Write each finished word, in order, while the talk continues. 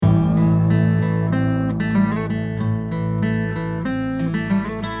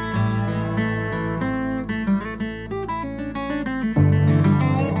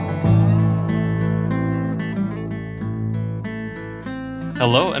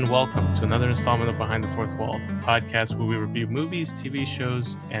Hello and welcome to another installment of Behind the Fourth Wall, the podcast where we review movies, TV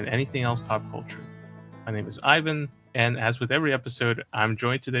shows, and anything else pop culture. My name is Ivan, and as with every episode, I'm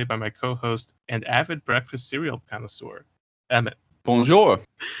joined today by my co-host and avid breakfast cereal connoisseur, Emmett. Bonjour.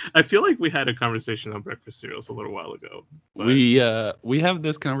 I feel like we had a conversation on breakfast cereals a little while ago. We have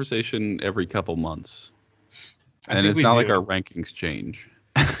this conversation every couple months, and it's not like our rankings change.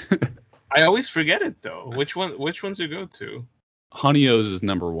 I always forget it though. Which ones do you go to? Honey O's is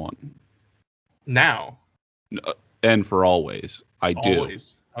number one. Now. And for always. I do.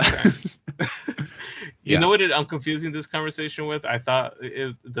 Always. Okay. You know what I'm confusing this conversation with? I thought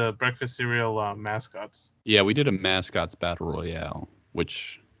the breakfast cereal mascots. Yeah, we did a mascots battle royale,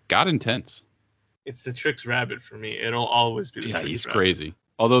 which got intense. It's the Trix Rabbit for me. It'll always be the Trix Rabbit. He's crazy.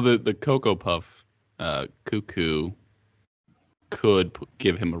 Although the Cocoa Puff Cuckoo could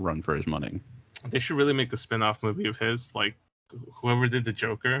give him a run for his money. They should really make a spin-off movie of his, like whoever did the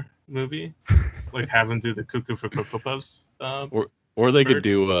Joker movie, like have him do the Cuckoo for Cocoa Puffs. Or they could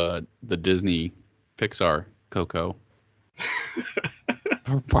do the Disney Pixar Coco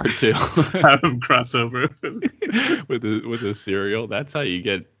part 2. Have him cross over with a cereal. That's how you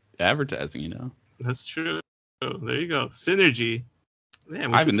get advertising, you know. That's true. Oh, there you go. Synergy.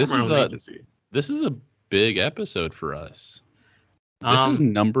 Man, Ivan, this is a big episode for us. This is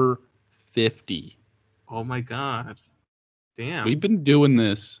number 50. Oh my god. Damn. We've been doing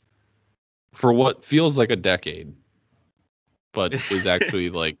this for what feels like a decade, but is actually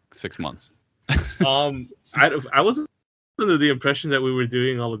like 6 months. I was under the impression that we were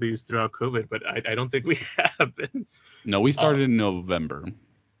doing all of these throughout COVID, but I don't think we have been. No, we started in November.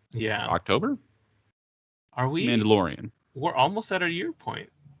 Yeah. October? Are we? Mandalorian. We're almost at our year point.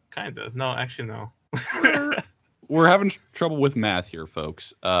 Kind of. No, actually, no. We're having trouble with math here,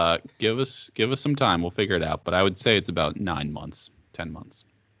 folks. Give us some time. We'll figure it out. But I would say it's about 9 months, 10 months.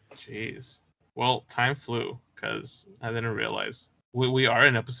 Jeez. Well, time flew because I didn't realize. We are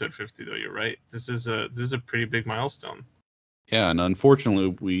in episode 50, though. You're right. This is a pretty big milestone. Yeah, and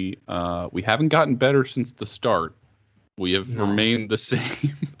unfortunately, we haven't gotten better since the start. We have remained the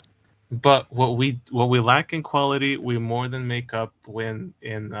same. But what we lack in quality, we more than make up when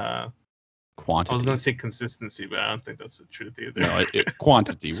in quantity. I was going to say consistency, but I don't think that's the truth either. No,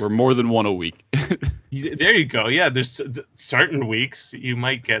 quantity. We're more than one a week. There you go. Yeah, there's certain weeks you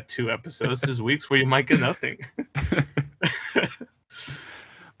might get 2 episodes. There's weeks where you might get nothing.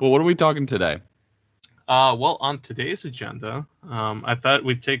 But what are we talking today? Well, on today's agenda, I thought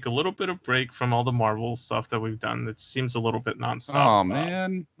we'd take a little bit of break from all the Marvel stuff that we've done. It seems a little bit nonstop. Oh,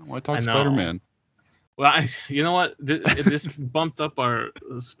 man. I want to talk Spider-Man. Well, you know what? This bumped up our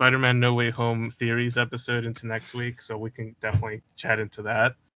Spider-Man No Way Home theories episode into next week, so we can definitely chat into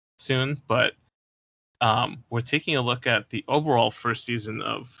that soon. But we're taking a look at the overall first season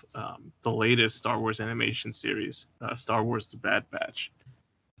of the latest Star Wars animation series, Star Wars The Bad Batch.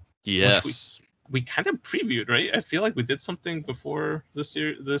 Yes. We kind of previewed, right? I feel like we did something before the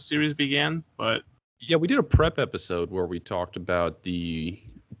series began, but... Yeah, we did a prep episode where we talked about the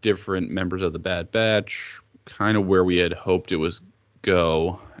different members of the Bad Batch, kind of where we had hoped it was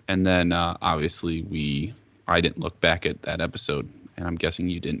go, and then obviously I didn't look back at that episode, and I'm guessing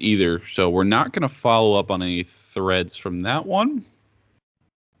you didn't either, so we're not going to follow up on any threads from that one,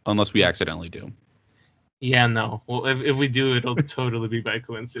 unless we accidentally do. Yeah, no. Well, if we do, it'll totally be by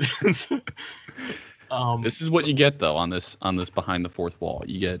coincidence. This is what you get though on this Behind the Fourth Wall.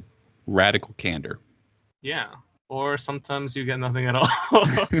 You get radical candor. Yeah, or sometimes you get nothing at all.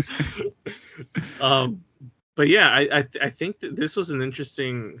 But yeah, I think that this was an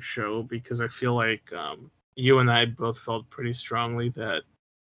interesting show because I feel like you and I both felt pretty strongly that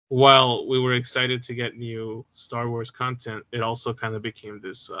while we were excited to get new Star Wars content, it also kind of became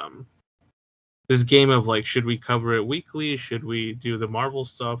this game of like, should we cover it weekly? Should we do the Marvel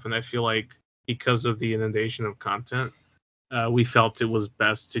stuff? And I feel like because of the inundation of content, we felt it was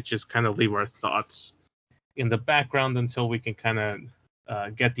best to just kind of leave our thoughts in the background until we can kind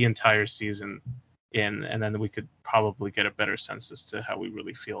of get the entire season in, and then we could probably get a better sense as to how we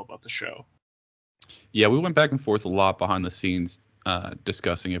really feel about the show. Yeah, we went back and forth a lot behind the scenes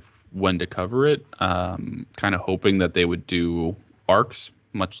discussing when to cover it, kind of hoping that they would do arcs,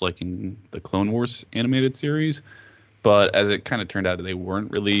 much like in the Clone Wars animated series. But as it kind of turned out, they weren't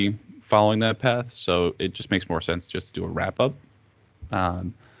really following that path, so it just makes more sense just to do a wrap-up.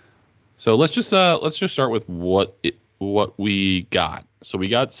 So let's just start with what we got. So we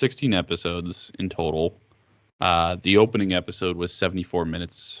got 16 episodes in total. The opening episode was 74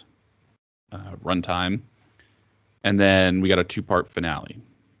 minutes runtime, and then we got a 2-part finale.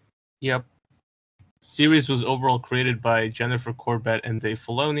 Yep. series was overall created by Jennifer Corbett and Dave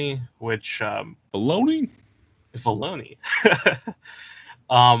Filoni, which Baloney? Filoni.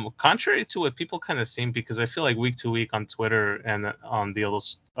 Contrary to what people kind of seem, because I feel like week to week on Twitter and on the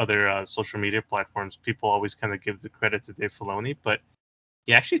other social media platforms, people always kind of give the credit to Dave Filoni, but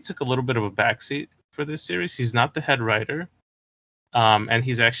he actually took a little bit of a backseat for this series. He's not the head writer, and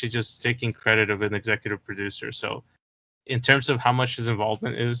he's actually just taking credit of an executive producer. So in terms of how much his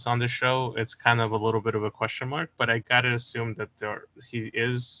involvement is on the show, it's kind of a little bit of a question mark, but I gotta assume that he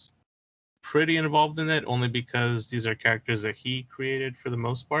is pretty involved in it, only because these are characters that he created for the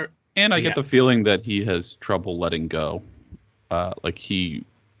most part. And I get the feeling that he has trouble letting go.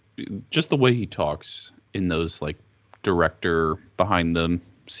 Just the way he talks in those like director behind the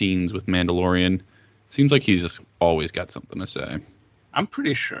scenes with Mandalorian, seems like he's just always got something to say. I'm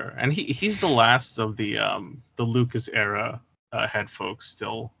pretty sure, and he's the last of the Lucas era head folks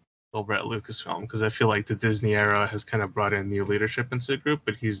still over at Lucasfilm, because I feel like the Disney era has kind of brought in new leadership into the group,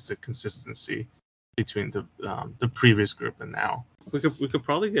 but he's the consistency between the previous group and now. We could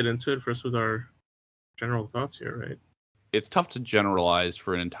probably get into it first with our general thoughts here, right? It's tough to generalize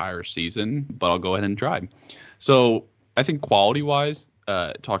for an entire season, but I'll go ahead and try. So I think quality-wise,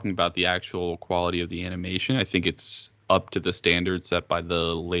 talking about the actual quality of the animation, I think it's up to the standards set by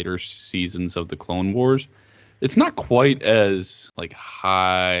the later seasons of the Clone Wars. It's not quite as like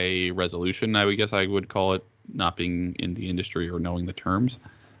high resolution, I guess I would call it, not being in the industry or knowing the terms,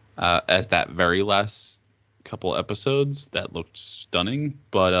 as that very last couple episodes that looked stunning.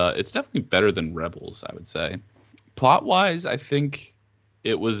 But it's definitely better than Rebels, I would say. Plot-wise, I think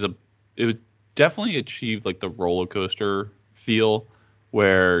it was definitely achieved like the roller coaster feel,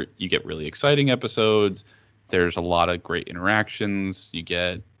 where you get really exciting episodes. There's a lot of great interactions. You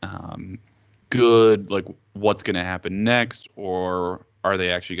get good, like, what's going to happen next, or are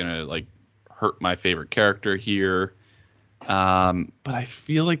they actually going to like hurt my favorite character here? But I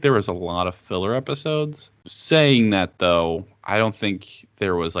feel like there was a lot of filler episodes. Saying that, though, I don't think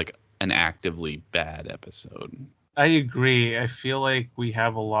there was like an actively bad episode. I agree. I feel like we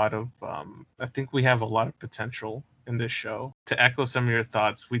have a lot of potential in this show. To echo some of your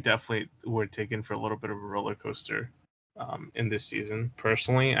thoughts, we definitely were taken for a little bit of a roller coaster in this season.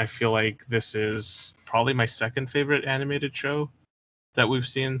 Personally, I feel like this is probably my second favorite animated show that we've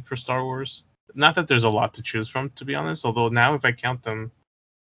seen for Star Wars. Not that there's a lot to choose from, to be honest, although now if I count them,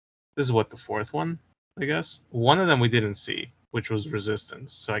 this is the fourth one, I guess. One of them we didn't see, which was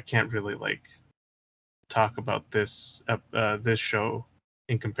Resistance, so I can't really like talk about this show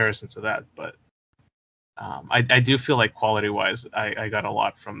in comparison to that, but I do feel like quality-wise, I got a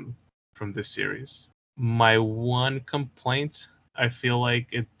lot from this series. My one complaint, I feel like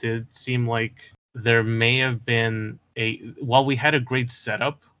it did seem like there may have been while we had a great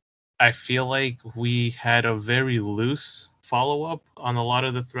setup, I feel like we had a very loose follow-up on a lot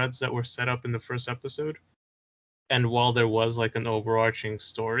of the threads that were set up in the first episode. And while there was like an overarching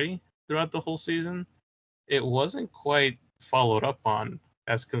story throughout the whole season, it wasn't quite followed up on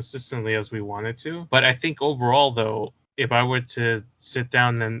as consistently as we wanted to. But I think overall, though, if I were to sit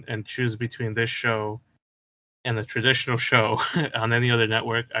down and choose between this show and the traditional show on any other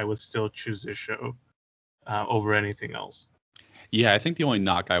network, I would still choose this show over anything else. Yeah, I think the only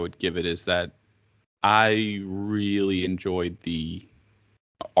knock I would give it is that I really enjoyed the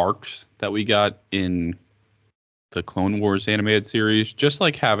arcs that we got in the Clone Wars animated series, just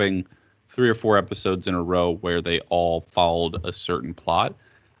like having 3 or 4 episodes in a row where they all followed a certain plot.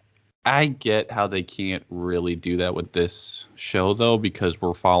 I get how they can't really do that with this show, though, because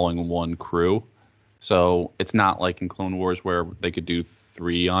we're following one crew. So it's not like in Clone Wars where they could do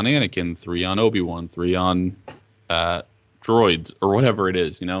 3 on Anakin, 3 on Obi-Wan, 3 on droids, or whatever it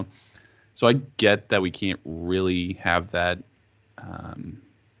is, you know? So I get that we can't really have that.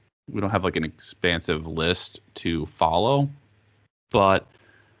 We don't have like an expansive list to follow, but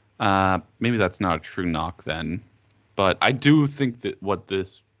maybe that's not a true knock then. But I do think that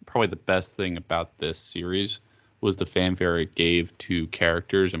probably the best thing about this series was the fanfare it gave to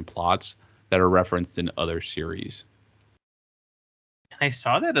characters and plots that are referenced in other series. I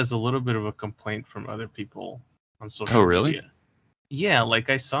saw that as a little bit of a complaint from other people on social media. Oh, really? Media. Yeah, like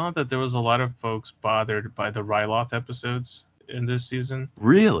I saw that there was a lot of folks bothered by the Ryloth episodes in this season.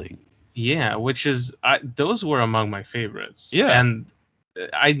 Really? Yeah, which is those were among my favorites. Yeah. And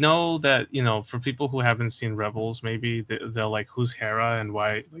I know that, for people who haven't seen Rebels, maybe they're like, who's Hera and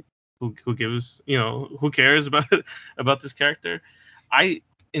why, like, who gives, who cares about this character? I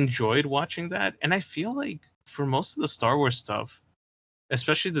enjoyed watching that, and I feel like for most of the Star Wars stuff,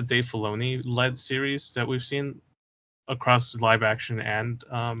 especially the Dave Filoni led series that we've seen across live action and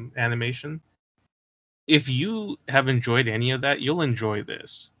animation, if you have enjoyed any of that, you'll enjoy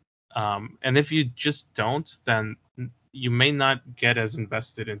this. And if you just don't, then you may not get as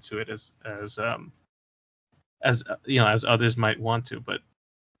invested into it as as others might want to. But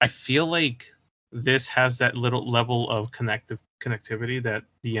I feel like this has that little level of connectivity that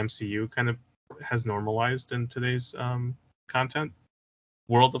the MCU kind of has normalized in today's content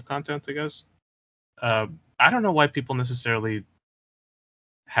world of content, I guess. I don't know why people necessarily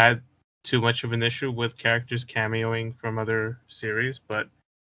had too much of an issue with characters cameoing from other series, but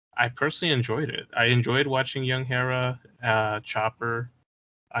I personally enjoyed it. I enjoyed watching young Hera, Chopper.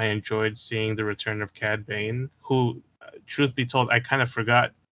 I enjoyed seeing the return of Cad Bane, who, truth be told, I kind of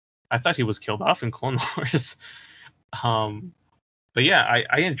forgot. I thought he was killed off in Clone Wars. But yeah,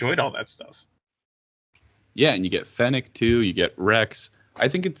 I enjoyed all that stuff. Yeah, and you get Fennec too. You get Rex. I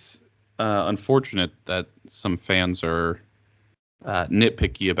think it's unfortunate that some fans are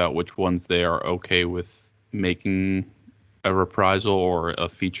nitpicky about which ones they are okay with making a reprisal or a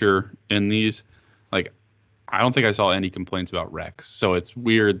feature in these. Like, I don't think I saw any complaints about Rex. So it's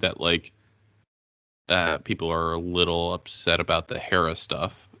weird that like people are a little upset about the Hera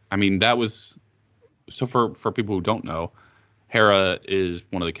stuff. I mean, that was so for people who don't know, Hera is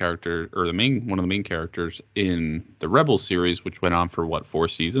one of the characters or one of the main characters in the Rebels series, which went on for 4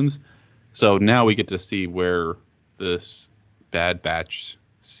 seasons. So now we get to see where this Bad Batch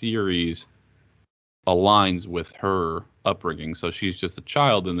series aligns with her upbringing. So she's just a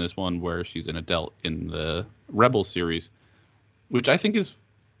child in this one, where she's an adult in the Rebel series, which I think is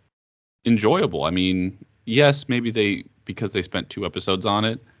enjoyable. I mean, yes, maybe because they spent 2 episodes on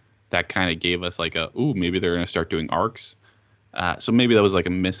it, that kind of gave us like maybe they're going to start doing arcs. So maybe that was like a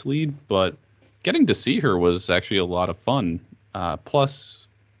mislead, but getting to see her was actually a lot of fun. Plus,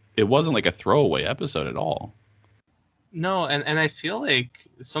 it wasn't like a throwaway episode at all. No, and I feel like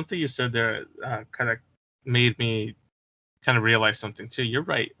something you said there kind of made me kind of realize something too. You're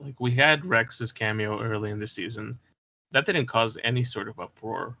right. Like, we had Rex's cameo early in the season. That didn't cause any sort of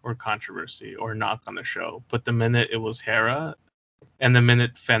uproar or controversy or knock on the show. But the minute it was Hera, and the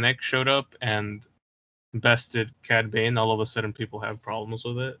minute Fennec showed up and bested Cad Bane, all of a sudden people have problems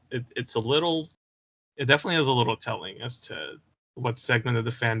with it. It definitely is a little telling as to what segment of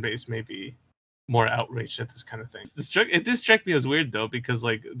the fan base may be more outraged at this kind of thing. It did strike me as weird though, because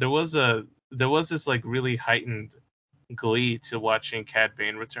like there was this like really heightened glee to watching Cad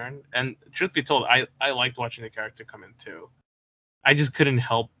Bane return, and truth be told, I liked watching the character come in too. I just couldn't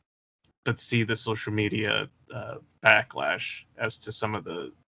help but see the social media backlash as to some of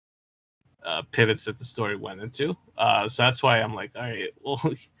the pivots that the story went into. So that's why I'm like, all right, well,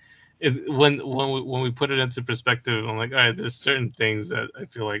 when we put it into perspective, I'm like, all right, there's certain things that I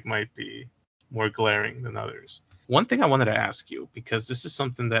feel like might be more glaring than others. One thing I wanted to ask you, because this is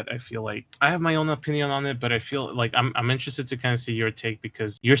something that I feel like I have my own opinion on it, but I feel like I'm interested to kind of see your take,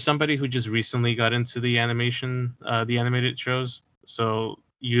 because you're somebody who just recently got into the animated shows. So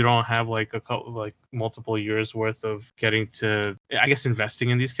you don't have like multiple years worth of getting to, I guess, investing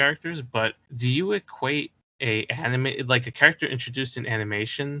in these characters. But do you equate a character introduced in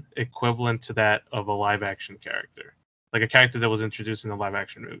animation equivalent to that of a live action character, like a character that was introduced in the live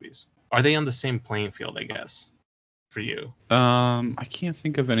action movies? Are they on the same playing field, I guess, for you? I can't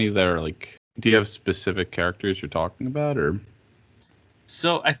think of any that are like. Do you have specific characters you're talking about, or?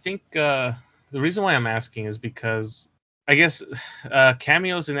 So I think the reason why I'm asking is because I guess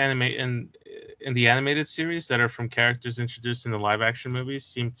cameos in the animated series that are from characters introduced in the live action movies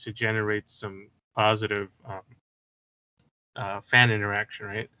seem to generate some positive fan interaction,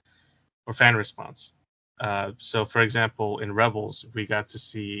 right? Or fan response. So, for example, in Rebels, we got to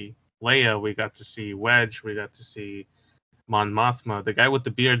see Leia, we got to see Wedge, we got to see Mon Mothma, the guy with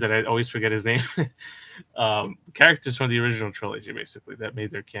the beard that I always forget his name. Characters from the original trilogy, basically, that made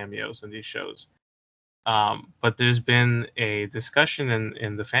their cameos in these shows. But there's been a discussion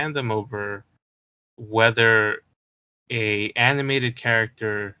in the fandom over whether a animated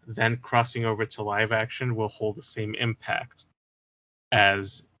character then crossing over to live action will hold the same impact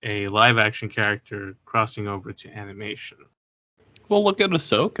as a live action character crossing over to animation. Well, look at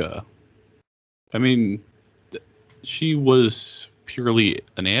Ahsoka. I mean, she was purely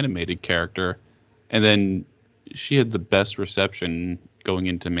an animated character, and then she had the best reception going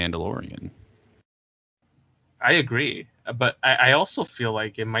into Mandalorian. I agree, but I also feel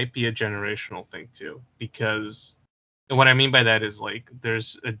like it might be a generational thing too, because what I mean by that is like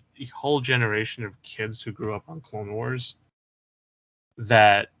there's a whole generation of kids who grew up on Clone Wars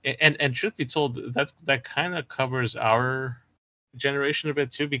that, and truth be told, that kind of covers our generation a bit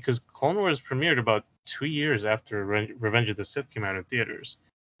too, because Clone Wars premiered about 2 years after Revenge of the Sith came out in theaters.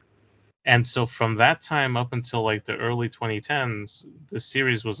 And so from that time up until like the early 2010s, the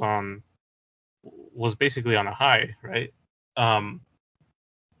series was basically on a high, right?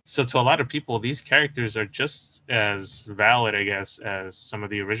 So to a lot of people, these characters are just as valid, I guess, as some of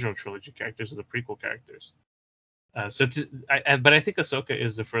the original trilogy characters or the prequel characters. But I think Ahsoka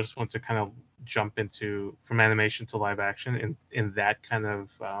is the first one to kind of jump into from animation to live action in that kind of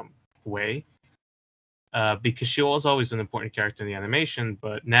way, because she was always an important character in the animation,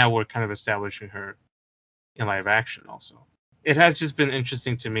 but now we're kind of establishing her in live action also. It has just been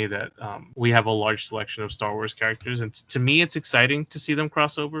interesting to me that we have a large selection of Star Wars characters, and to me, it's exciting to see them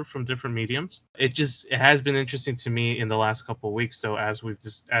cross over from different mediums. It has been interesting to me in the last couple of weeks, though,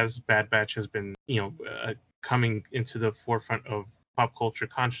 as Bad Batch has been, coming into the forefront of pop culture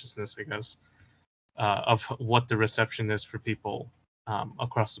consciousness, I guess, of what the reception is for people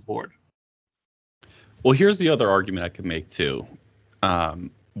across the board. Well, here's the other argument I could make too.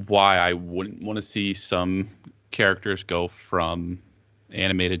 Why I wouldn't want to see some characters go from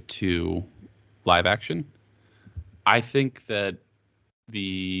animated to live action. I think that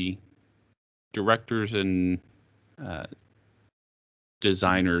the directors and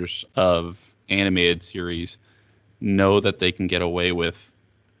designers of animated series know that they can get away with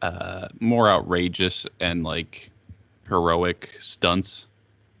more outrageous and like heroic stunts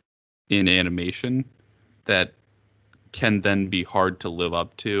in animation that can then be hard to live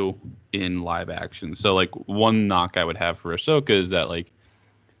up to in live action. So like one knock I would have for Ahsoka is that like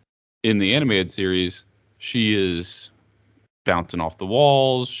in the animated series, she is bouncing off the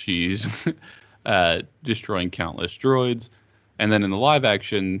walls, she's destroying countless droids, and then in the live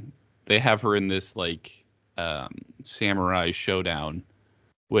action, they have her in this like samurai showdown,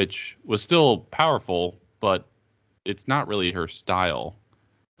 which was still powerful, but it's not really her style.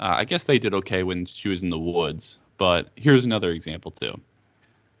 I guess they did okay when she was in the woods, but here's another example too.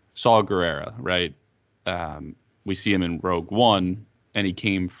 Saw Gerrera, right? We see him in Rogue One, and he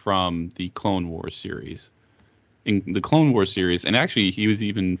came from the Clone Wars series. In the Clone Wars series, and actually he was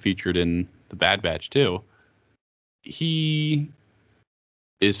even featured in the Bad Batch too. He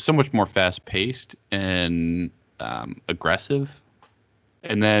is so much more fast-paced and aggressive.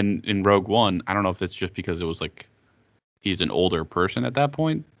 And then in Rogue One, I don't know if it's just because it was like he's an older person at that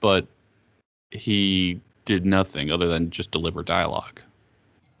point, but he did nothing other than just deliver dialogue.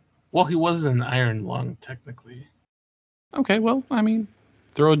 Well, he was an Iron Lung, technically. Okay, well, I mean,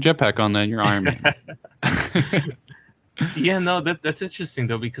 throw a jetpack on that, you're Iron Man. Yeah, no, that's interesting,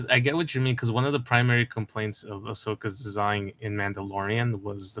 though, because I get what you mean, because one of the primary complaints of Ahsoka's design in Mandalorian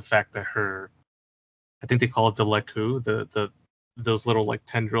was the fact that I think they call it the Leku, those little like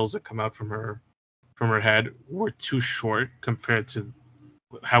tendrils that come out from her head were too short compared to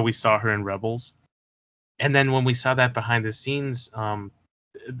how we saw her in Rebels. And then when we saw that behind the scenes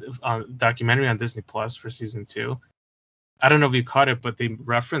documentary on Disney Plus for season 2, I don't know if you caught it, but they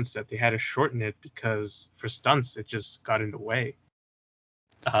referenced that they had to shorten it because for stunts it just got in the way.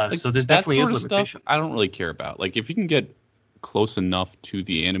 So there's definitely is limitations. I don't really care about. Like if you can get close enough to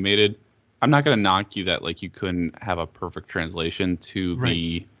the animated, I'm not gonna knock you that like you couldn't have a perfect translation to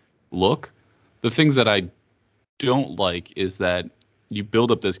the look. The things that I don't like is that you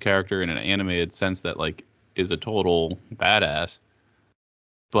build up this character in an animated sense that like is a total badass,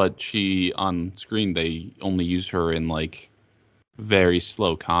 but she on screen they only use her in like very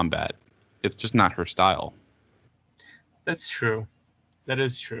slow combat. It's just not her style. That's true. That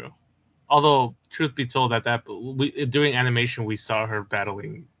is true. Although, truth be told, during animation we saw her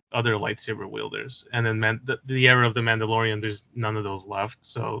battling other lightsaber wielders, and then the era of the Mandalorian, there's none of those left.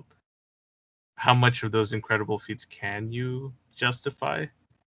 So, how much of those incredible feats can you justify?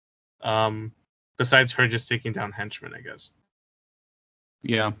 Besides her just taking down henchmen, I guess.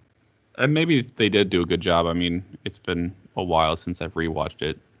 Yeah. And maybe they did do a good job. I mean, it's been a while since I've rewatched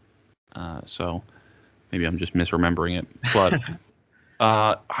it. So maybe I'm just misremembering it. But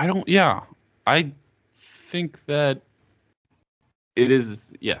I think that it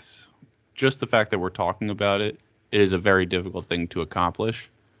is, yes, just the fact that we're talking about it is a very difficult thing to accomplish.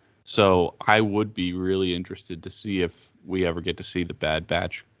 So I would be really interested to see if we ever get to see the Bad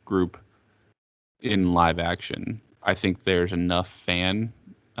Batch group in live action. I think there's enough fan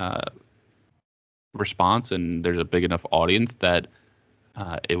response and there's a big enough audience that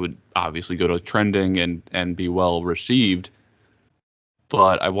it would obviously go to trending and be well received.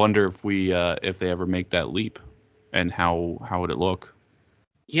 But I wonder if they ever make that leap, and how would it look?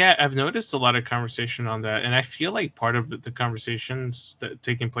 Yeah, I've noticed a lot of conversation on that, and I feel like part of the conversations that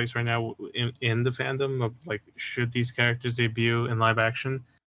taking place right now in the fandom of like should these characters debut in live action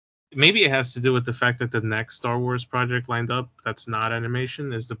maybe it has to do with the fact that the next Star Wars project lined up that's not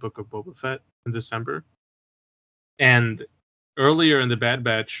animation is the Book of Boba Fett in December. And earlier in the Bad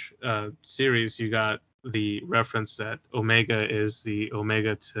Batch series, you got the reference that Omega is the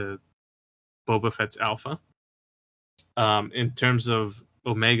Omega to Boba Fett's Alpha. In terms of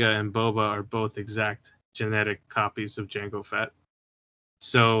Omega and Boba are both exact genetic copies of Jango Fett.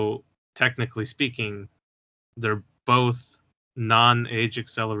 So technically speaking, they're both non-age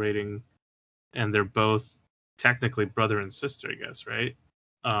accelerating, and they're both technically brother and sister, I guess, right?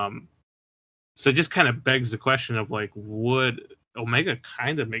 So it just kind of begs the question of like, would Omega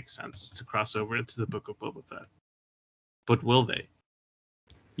kind of make sense to cross over into the Book of Boba Fett? But will they?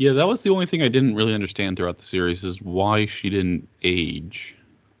 Yeah, that was the only thing I didn't really understand throughout the series is why she didn't age.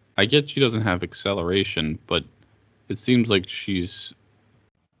 I get she doesn't have acceleration, but it seems like she's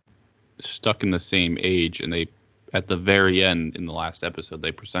stuck in the same age, and they, at the very end in the last episode,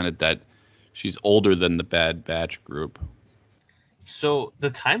 they presented that she's older than the Bad Batch group. So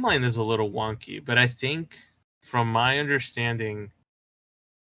the timeline is a little wonky, but I think from my understanding,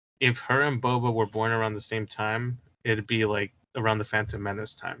 if her and Boba were born around the same time, it'd be like around the Phantom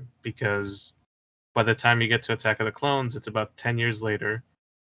Menace time, because by the time you get to Attack of the Clones, it's about 10 years later,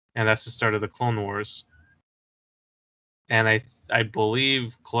 and that's the start of the Clone Wars. And I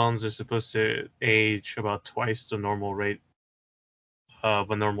believe clones are supposed to age about twice the normal rate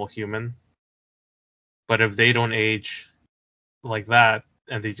of a normal human. But if they don't age like that,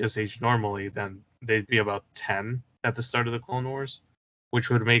 and they just age normally, then they'd be about 10 at the start of the Clone Wars, which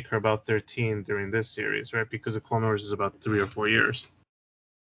would make her about 13 during this series, right? Because the Clone Wars is about 3 or 4 years.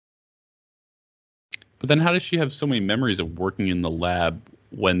 But then how does she have so many memories of working in the lab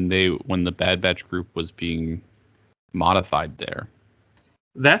when the Bad Batch group was being modified there?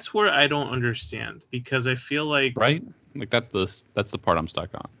 That's where I don't understand, because I feel like, right? Like that's the part I'm stuck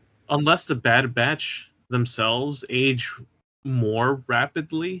on. Unless the Bad Batch themselves age more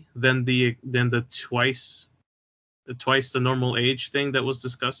rapidly than the twice the normal age thing that was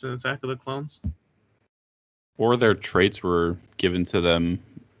discussed in Attack of the Clones, or their traits were given to them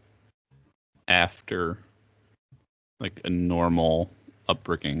after like a normal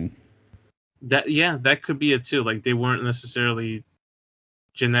upbringing. That could be it too. Like they weren't necessarily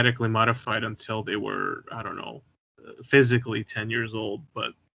genetically modified until they were, I don't know, physically 10 years old,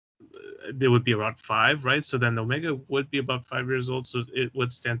 but they would be about 5, right? So then Omega would be about 5 years old, so it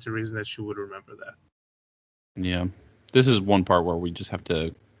would stand to reason that she would remember that. Yeah. This is one part where we just have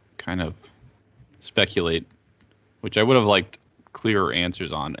to kind of speculate, which I would have liked clearer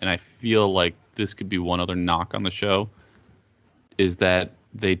answers on. And I feel like this could be one other knock on the show, is that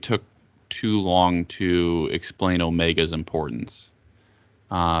they took too long to explain Omega's importance.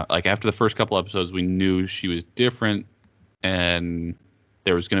 Like after the first couple episodes, we knew she was different and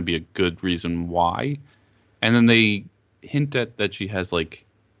there was going to be a good reason why. And then they hint at that she has like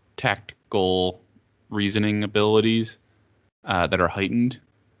tactical reasoning abilities that are heightened.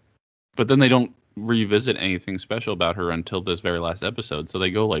 But then they don't revisit anything special about her until this very last episode. So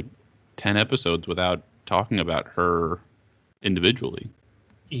they go like 10 episodes without talking about her individually.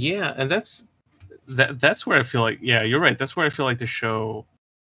 Yeah, and that's where I feel like, yeah, you're right. That's where I feel like the show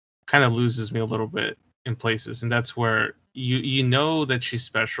kind of loses me a little bit in places, and that's where you know that she's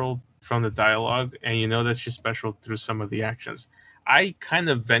special from the dialogue, and you know that she's special through some of the actions. I kind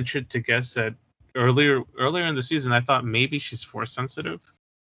of ventured to guess that earlier in the season, I thought maybe she's force sensitive.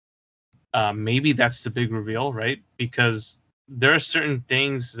 Maybe that's the big reveal, right? Because there are certain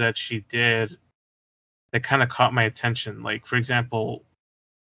things that she did that kind of caught my attention. Like, for example,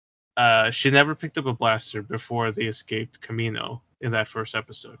 she never picked up a blaster before they escaped Camino in that first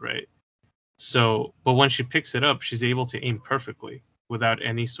episode, right? So, but when she picks it up, she's able to aim perfectly without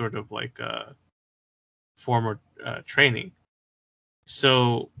any sort of like former training.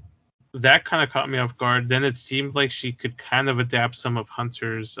 So that kind of caught me off guard. Then it seemed like she could kind of adapt some of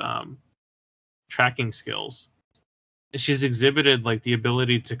Hunter's tracking skills. She's exhibited like the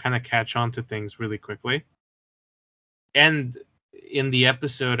ability to kind of catch on to things really quickly. And in the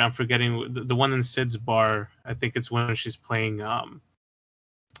episode, I'm forgetting the one in Sid's bar. I think it's when she's playing. I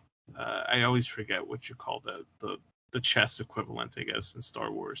always forget what you call the chess equivalent, I guess, in Star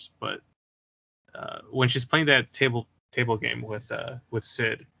Wars. But when she's playing that table game with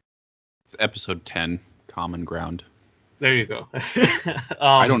Sid. It's episode 10, Common Ground. There you go.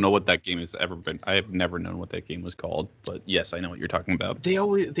 I don't know what that game has ever been. I have never known what that game was called, but yes, I know what you're talking about. They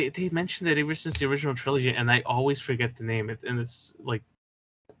always they mentioned it ever since the original trilogy, and I always forget the name. And it's like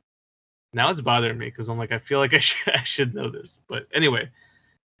now it's bothering me because I'm like, I feel like I should know this. But anyway,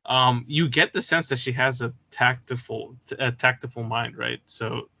 you get the sense that she has a tactful mind, right?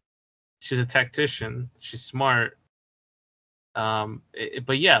 So she's a tactician. She's smart.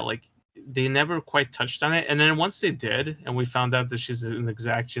 But yeah, like they never quite touched on it. And then once they did, and we found out that she's an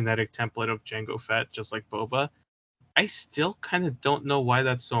exact genetic template of Jango Fett, just like Boba, I still kind of don't know why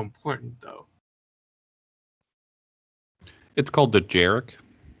that's so important, though. It's called the Jarek.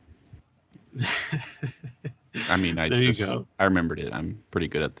 I mean, There you go. I remembered it. I'm pretty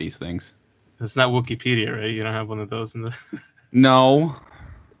good at these things. It's not Wikipedia, right? You don't have one of those in the. No.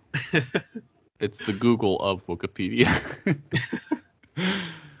 It's the Google of Wikipedia.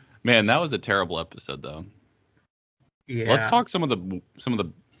 Man, that was a terrible episode, though. Yeah. Let's talk some of the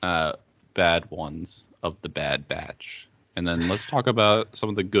bad ones of the Bad Batch, and then let's talk about some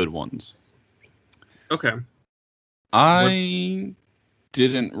of the good ones. Okay. I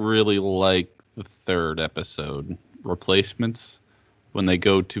didn't really like the third episode, Replacements, when they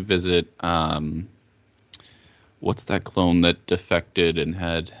go to visit what's that clone that defected and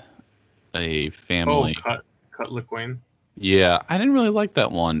had a family? Oh, Cut Lawquane. Yeah, I didn't really like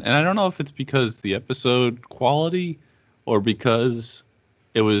that one. And I don't know if it's because the episode quality or because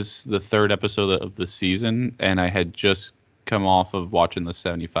it was the third episode of the season and I had just come off of watching the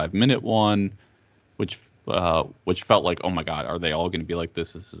 75-minute one, which felt like, oh my God, are they all going to be like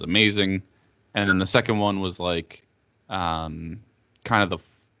this? This is amazing. And then the second one was like kind of the...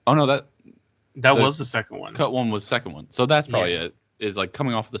 Oh, no, that was the second one. Cut one was the second one. So that's probably it. Is like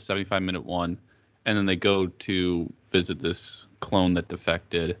coming off of the 75-minute one, and then they go to visit this clone that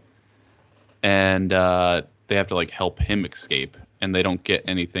defected, and they have to like help him escape, and they don't get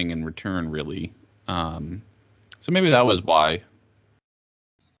anything in return really. So maybe that was why.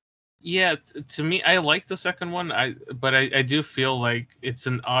 Yeah, to me, I like the second one. But I do feel like it's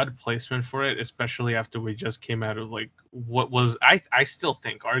an odd placement for it, especially after we just came out of like what was I still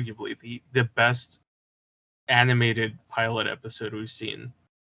think arguably the best animated pilot episode we've seen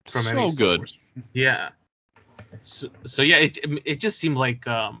from any Star Wars. Yeah. So yeah, it just seemed like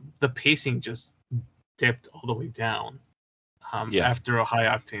the pacing just dipped all the way down after a high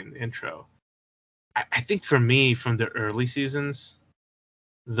octane intro. I think for me, from the early seasons,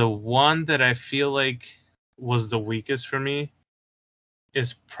 the one that I feel like was the weakest for me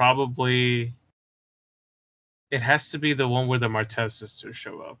is probably, it has to be the one where the Martez sisters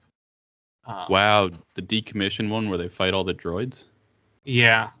show up. Wow, the decommissioned one where they fight all the droids?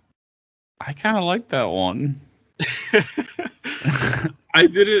 Yeah. I kind of like that one. I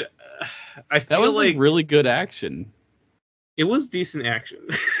didn't. I feel that was like really good action. It was decent action.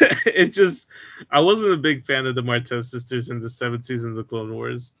 It just, I wasn't a big fan of the Martez sisters in the 7th season of the Clone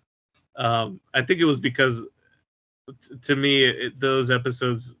Wars. I think it was because, to me, those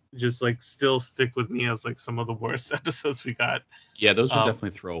episodes just like still stick with me as like some of the worst episodes we got. Yeah, those were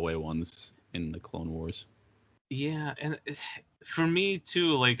definitely throwaway ones in the Clone Wars. Yeah, and for me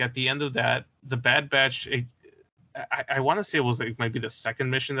too, like at the end of that, the Bad Batch, I want to say it was like maybe the second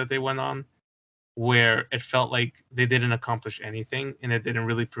mission that they went on, where it felt like they didn't accomplish anything and it didn't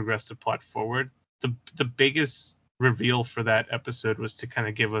really progress the plot forward. The biggest reveal for that episode was to kind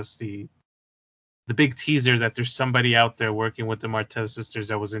of give us the big teaser that there's somebody out there working with the Martez sisters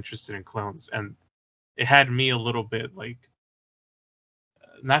that was interested in clones, and it had me a little bit like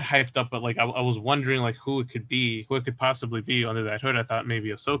not hyped up, but like I was wondering like who it could possibly be under that hood. I thought maybe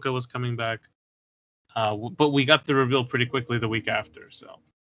Ahsoka was coming back, but we got the reveal pretty quickly the week after. So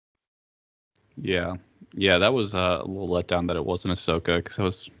yeah, that was a little letdown that it wasn't Ahsoka,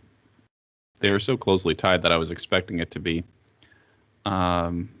 because they were so closely tied that I was expecting it to be.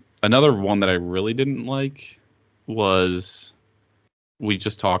 Another one that I really didn't like was, we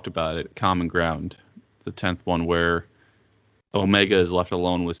just talked about it, Common Ground, the 10th one, where Omega is left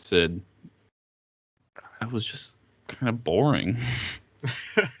alone with Sid. That was just kind of boring,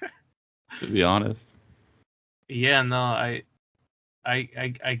 to be honest. Yeah, no, I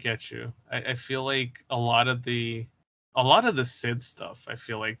get you. I feel like a lot of the Sid stuff, I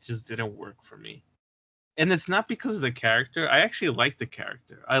feel like just didn't work for me. And it's not because of the character. I actually like the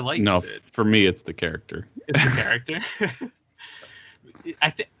character. I like Sid. For me, it's the character. It's the character.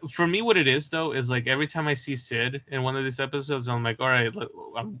 For me, what it is though is like every time I see Sid in one of these episodes, I'm like, all right,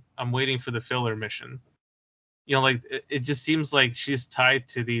 I'm waiting for the filler mission. You know, like it just seems like she's tied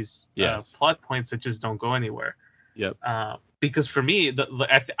to these plot points that just don't go anywhere. Yep. Because for me,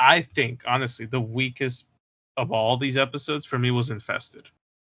 I think honestly the weakest of all these episodes for me was Infested,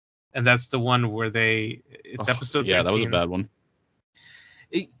 and that's the one where it's episode 13. Yeah, that was a bad one.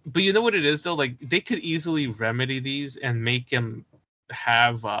 But you know what it is though, like they could easily remedy these and make them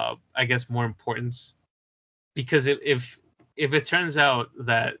have I guess more importance, because if it turns out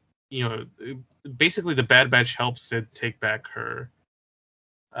that, you know, basically the Bad Batch helps Sid take back her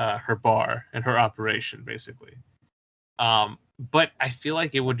her bar and her operation, basically. But I feel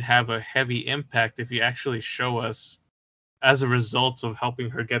like it would have a heavy impact if you actually show us, as a result of helping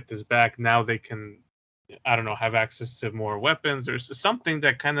her get this back, now they can, I don't know, have access to more weapons or something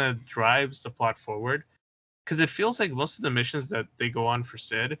that kind of drives the plot forward. Because it feels like most of the missions that they go on for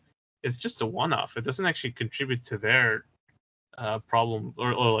Sid, it's just a one-off. It doesn't actually contribute to their problem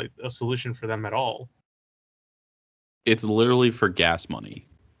or like a solution for them at all. It's literally for gas money.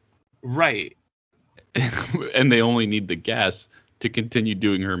 Right. And they only need the gas to continue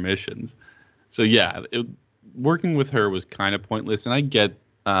doing her missions. So yeah, working with her was kind of pointless. And I get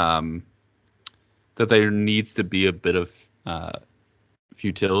that there needs to be a bit of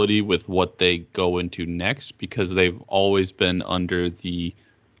futility with what they go into next, because they've always been under the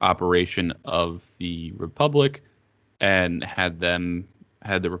operation of the Republic and had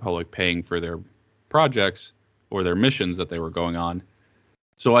the Republic paying for their projects or their missions that they were going on.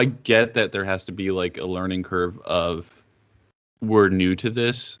 So I get that there has to be like a learning curve of, we're new to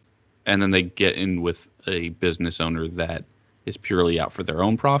this, and then they get in with a business owner that is purely out for their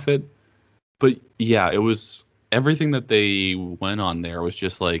own profit. But yeah, it was everything that they went on there was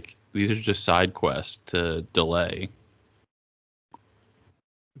just like, these are just side quests to delay.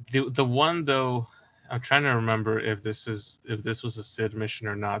 The one though, I'm trying to remember if this was a Sid mission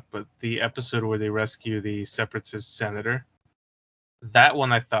or not, but the episode where they rescue the Separatist senator, that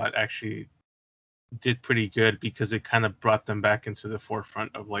one I thought actually did pretty good, because it kind of brought them back into the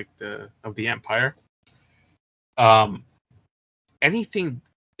forefront of like the Empire. Anything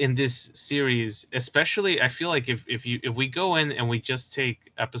in this series, especially, I feel like if we go in and we just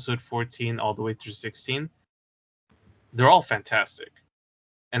take episode 14 all the way through 16, they're all fantastic,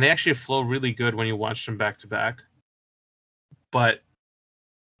 and they actually flow really good when you watch them back to back. But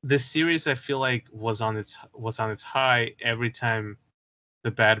this series, I feel like, was on its high every time the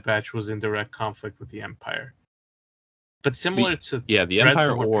Bad Batch was in direct conflict with the Empire. But similar to the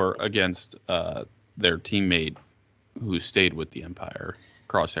Empire or against their teammate who stayed with the Empire,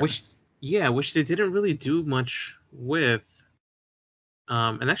 Crosshair. Which they didn't really do much with.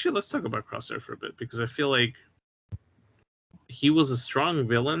 And actually, let's talk about Crosshair for a bit, because I feel like he was a strong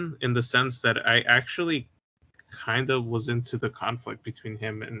villain in the sense that I actually kind of was into the conflict between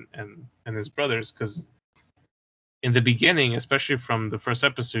him and his brothers, because in the beginning, especially from the first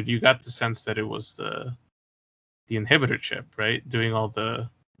episode, you got the sense that it was the inhibitor chip, right, doing all the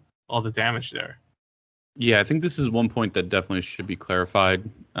damage there. Yeah, I think this is one point that definitely should be clarified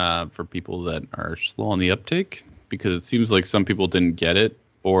for people that are slow on the uptake, because it seems like some people didn't get it,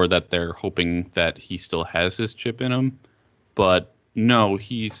 or that they're hoping that he still has his chip in him. But no,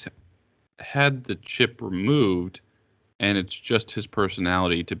 he's had the chip removed, and it's just his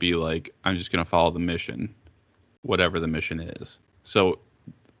personality to be like, I'm just going to follow the mission, whatever the mission is. So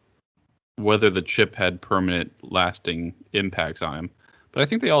whether the chip had permanent, lasting impacts on him. But I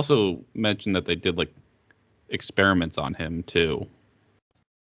think they also mentioned that they did like experiments on him too.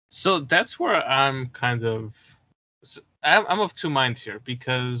 So that's where I'm kind of, I'm of two minds here,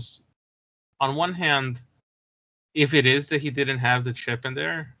 because on one hand, if it is that he didn't have the chip in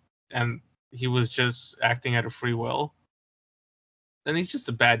there and he was just acting out of free will, then he's just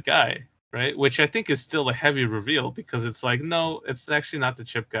a bad guy, right? Which I think is still a heavy reveal, because it's like, no, it's actually not the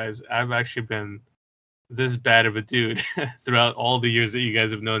chip, guys. I've actually been this bad of a dude throughout all the years that you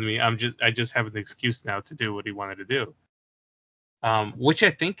guys have known me. I just have an excuse now to do what he wanted to do. Which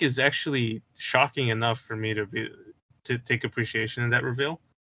I think is actually shocking enough for me to take appreciation in that reveal.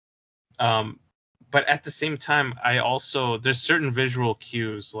 But at the same time, there's certain visual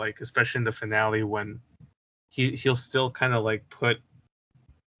cues, like especially in the finale, when he'll still kind of like put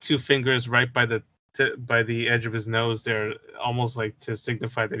two fingers right by the edge of his nose there, almost like to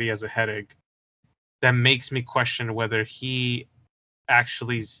signify that he has a headache. That makes me question whether he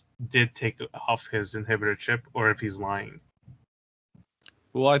actually did take off his inhibitor chip, or if he's lying.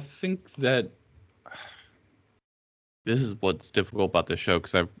 Well, I think that this is what's difficult about this show,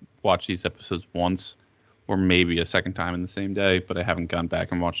 because I've watched these episodes once, or maybe a second time in the same day, but I haven't gone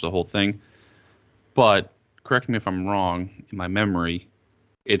back and watched the whole thing. But correct me if I'm wrong, in my memory,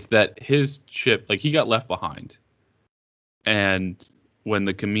 it's that his chip, like, he got left behind. And when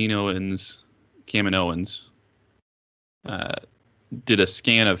the Kaminoans did a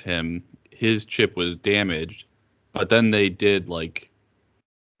scan of him, his chip was damaged. But then they did like,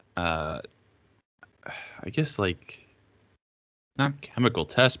 I guess like, not chemical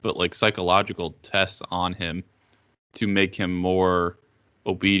tests, but like psychological tests on him to make him more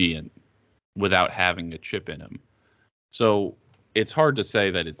obedient without having a chip in him. So it's hard to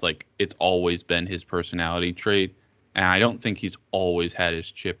say that it's like it's always been his personality trait. And I don't think he's always had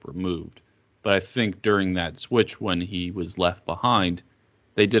his chip removed. But I think during that switch when he was left behind,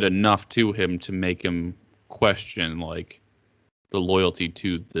 they did enough to him to make him question like the loyalty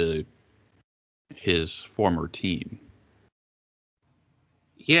to his former team.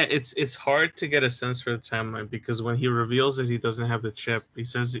 Yeah, it's hard to get a sense for the timeline because when he reveals that he doesn't have the chip, he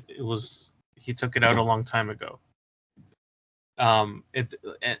says he took it out a long time ago.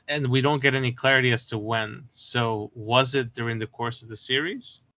 And we don't get any clarity as to when. So was it during the course of the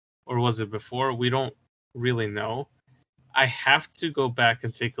series, or was it before? We don't really know. I have to go back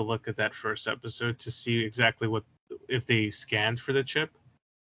and take a look at that first episode to see exactly if they scanned for the chip.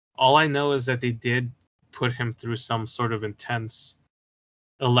 All I know is that they did put him through some sort of intense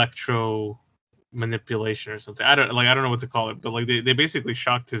electro manipulation or something. I don't know what to call it, but like they basically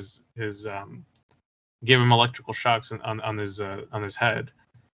shocked his gave him electrical shocks on his head.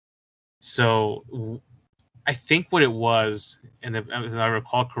 So I think what it was, and if I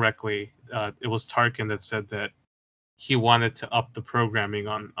recall correctly, it was Tarkin that said that he wanted to up the programming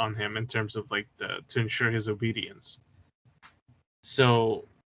on him in terms of like to ensure his obedience. So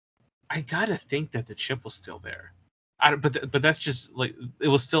I gotta think that the chip was still there. But that's just like it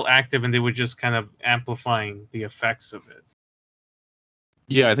was still active, and they were just kind of amplifying the effects of it.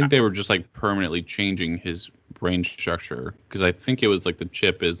 Yeah, I think they were just like permanently changing his brain structure because I think it was like the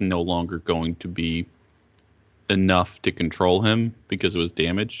chip is no longer going to be enough to control him because it was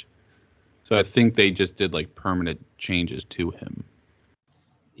damaged. So I think they just did like permanent changes to him.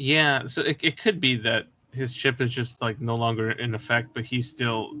 Yeah, so it could be that his chip is just like no longer in effect, but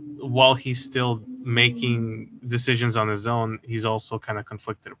while he's still making decisions on his own, he's also kind of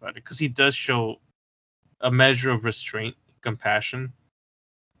conflicted about it because he does show a measure of restraint, compassion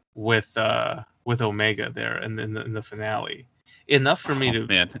with Omega there in the finale, enough for me to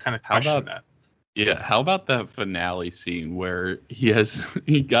kind of question that. Yeah, how about that finale scene where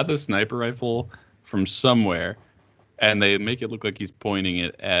he got the sniper rifle from somewhere, and they make it look like he's pointing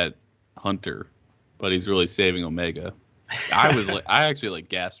it at Hunter, but he's really saving Omega. I actually like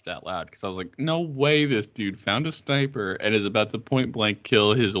gasped out loud because I was like, no way this dude found a sniper and is about to point blank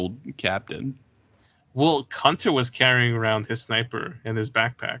kill his old captain. Well, Hunter was carrying around his sniper in his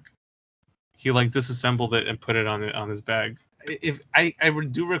backpack. He like disassembled it and put it on his bag. If I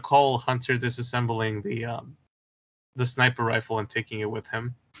do recall Hunter disassembling the sniper rifle and taking it with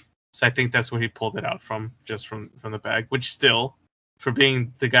him, so I think that's where he pulled it out from the bag. Which still, for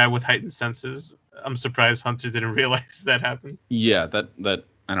being the guy with heightened senses, I'm surprised Hunter didn't realize that happened. Yeah, that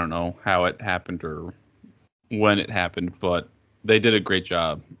I don't know how it happened or when it happened, but they did a great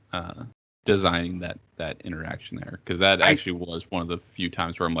job designing that interaction there because that actually was one of the few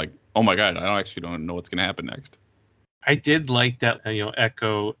times where I'm like, oh my god, I actually don't know what's going to happen next. I did like that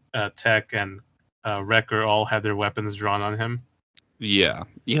Echo, Tech, and Wrecker all had their weapons drawn on him. Yeah,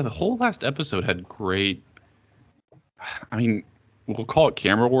 the whole last episode had great. I mean, we'll call it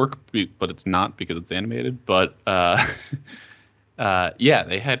camera work, but it's not because it's animated. But yeah,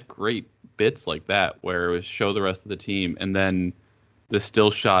 they had great bits like that where it was show the rest of the team, and then the still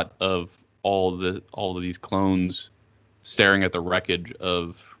shot of all of these clones staring at the wreckage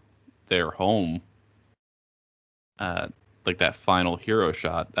of their home. Like that final hero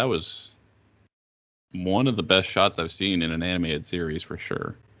shot, that was one of the best shots I've seen in an animated series for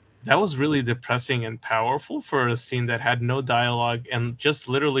sure. That was really depressing and powerful for a scene that had no dialogue and just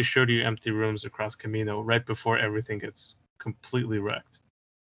literally showed you empty rooms across Kamino right before everything gets completely wrecked.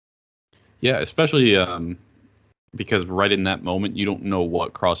 Yeah, especially because right in that moment you don't know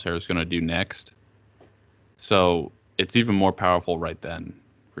what Crosshair is going to do next. So it's even more powerful right then,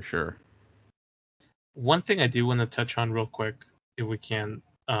 for sure. One thing I do want to touch on real quick, if we can,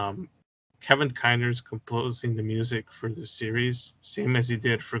 Kevin Kiner's composing the music for the series, same as he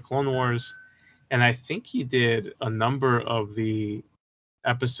did for Clone Wars, and I think he did a number of the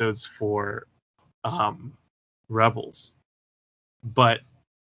episodes for Rebels. But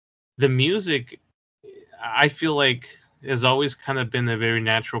the music, I feel like, has always kind of been a very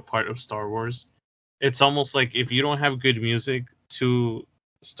natural part of Star Wars. It's almost like if you don't have good music to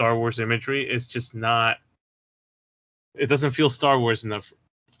Star Wars imagery, it's just not. It doesn't feel Star Wars enough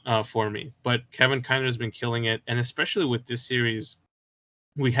for me. But Kevin Kiner has been killing it, and especially with this series,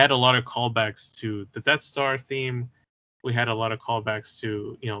 we had a lot of callbacks to the Death Star theme. We had a lot of callbacks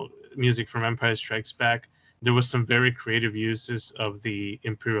to music from Empire Strikes Back. There was some very creative uses of the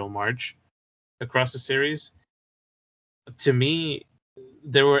Imperial March across the series. To me,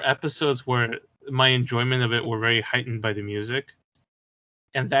 there were episodes where my enjoyment of it were very heightened by the music.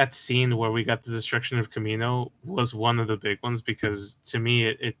 And that scene where we got the destruction of Camino was one of the big ones, because to me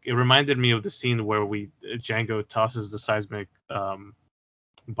it reminded me of the scene where Django tosses the seismic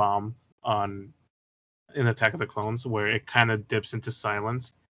bomb on in Attack of the Clones, where it kind of dips into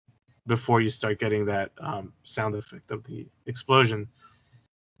silence before you start getting that sound effect of the explosion.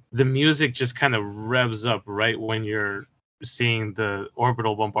 The music just kind of revs up right when you're seeing the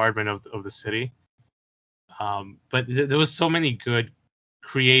orbital bombardment of the city. But there was so many good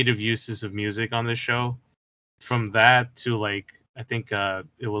creative uses of music on this show, from that to like I think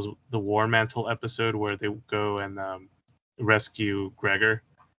it was the War Mantle episode where they go and rescue Gregor.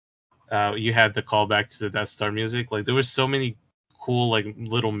 You had the callback to the Death Star music. Like there were so many cool like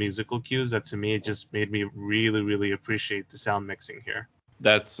little musical cues that to me it just made me really really appreciate the sound mixing here.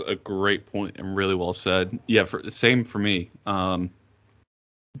 That's a great point and really well said. Yeah, same for me.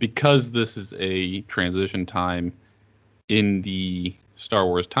 Because this is a transition time in the Star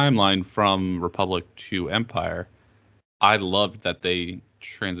Wars timeline from Republic to Empire, I loved that they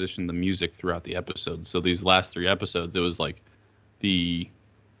transitioned the music throughout the episodes. So these last 3 episodes, it was like the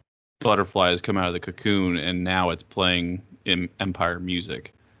butterflies come out of the cocoon, and now it's playing in Empire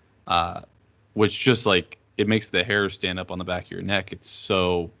music, which just like it makes the hair stand up on the back of your neck. It's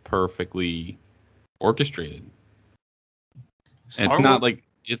so perfectly orchestrated. And it's not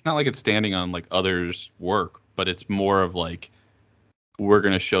like it's standing on like others' work, but it's more of like we're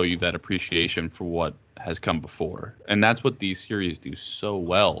going to show you that appreciation for what has come before. And that's what these series do so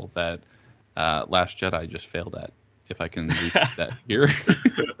well that Last Jedi just failed at, if I can read that here.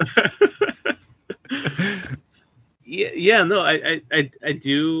 Yeah, no, I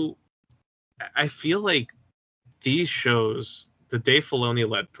do. I feel like these shows, the Dave Filoni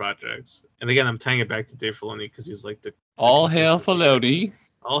led projects, and again, I'm tying it back to Dave Filoni because he's like the all hail Filoni.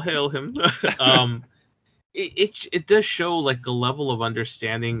 All hail him. It does show like a level of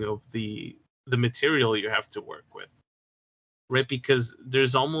understanding of the material you have to work with, right? Because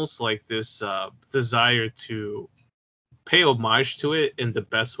there's almost like this desire to pay homage to it in the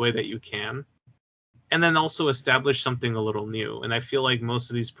best way that you can, and then also establish something a little new. And I feel like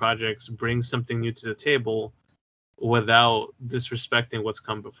most of these projects bring something new to the table without disrespecting what's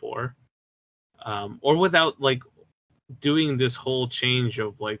come before, or without like doing this whole change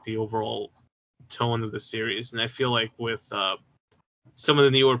of like the overall tone of the series. And I feel like with some of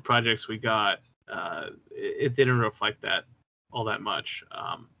the newer projects we got, it didn't reflect that all that much.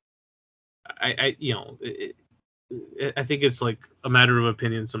 I think it's like a matter of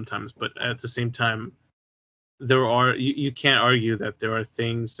opinion sometimes, but at the same time, you can't argue that there are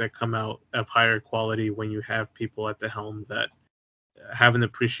things that come out of higher quality when you have people at the helm that have an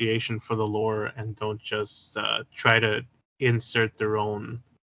appreciation for the lore and don't just try to insert their own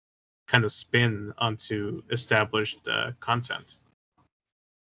kind of spin onto established content.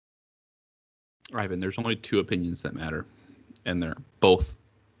 Ivan, there's only 2 opinions that matter, and they're both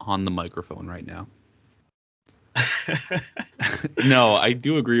on the microphone right now. No, I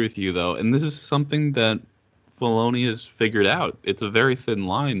do agree with you, though, and this is something that Filoni has figured out. It's a very thin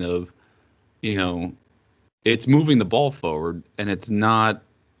line of, it's moving the ball forward, and it's not.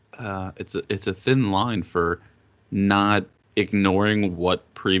 It's a thin line for not ignoring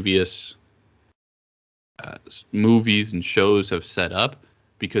what previous movies and shows have set up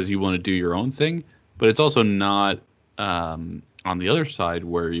because you want to do your own thing, but it's also not on the other side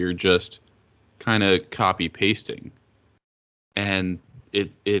where you're just kind of copy pasting, and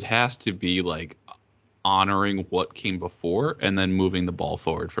it has to be like honoring what came before and then moving the ball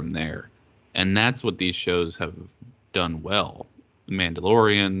forward from there. And that's what these shows have done well.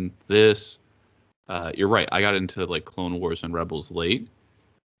 Mandalorian, this, you're right. I got into like Clone Wars and Rebels late,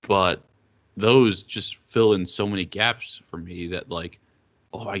 but those just fill in so many gaps for me that like,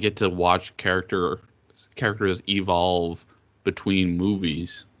 I get to watch characters evolve between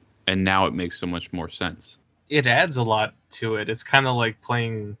movies, and now it makes so much more sense. It adds a lot to it. It's kind of like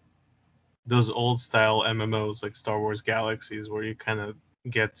playing those old style MMOs like Star Wars Galaxies, where you kind of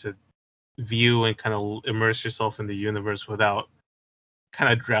get to view and kind of immerse yourself in the universe without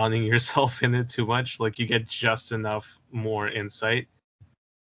kind of drowning yourself in it too much. Like you get just enough more insight.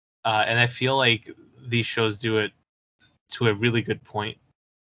 And I feel like these shows do it to a really good point.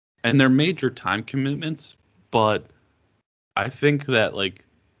 And they're major time commitments, but I think that like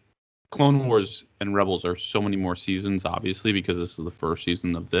Clone Wars and Rebels are so many more seasons, obviously, because this is the first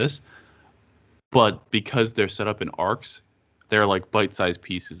season of this. But because they're set up in arcs, they're like bite-sized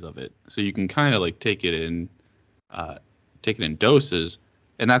pieces of it. So you can kind of like take it in doses.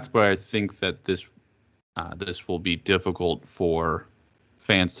 And that's where I think that this will be difficult for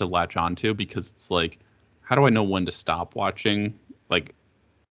fans to latch onto, because it's like, how do I know when to stop watching? Like,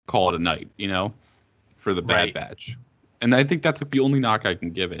 call it a night, for the Bad Right. Batch. And I think that's like the only knock I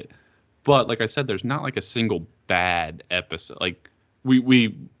can give it. But like I said, there's not like a single bad episode. Like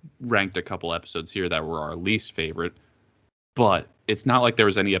we ranked a couple episodes here that were our least favorite, but it's not like there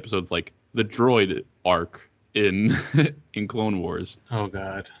was any episodes like the droid arc in in Clone Wars. Oh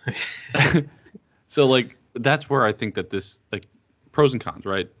God. So like that's where I think that this like pros and cons,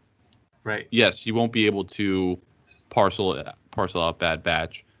 right? Right. Yes, you won't be able to parcel out Bad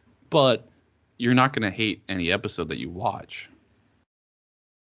Batch, but you're not going to hate any episode that you watch.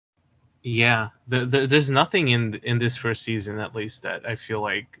 Yeah, there's nothing in this first season, at least, that I feel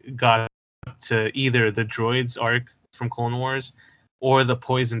like got to either the droids arc from Clone Wars or the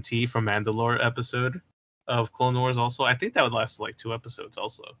poison tea from Mandalore episode of Clone Wars. Also, I think that would last like 2 episodes.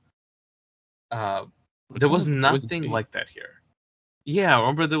 Also, there was nothing like that here. Yeah,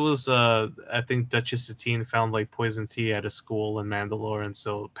 remember there was I think Duchess Satine found like poison tea at a school in Mandalore, and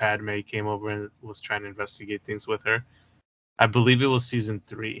so Padme came over and was trying to investigate things with her. I believe it was season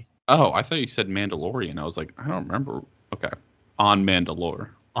 3. Oh, I thought you said Mandalorian. I was like, I don't remember. Okay. On Mandalore.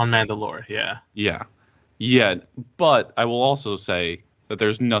 On Mandalore, yeah. Yeah. Yeah, but I will also say that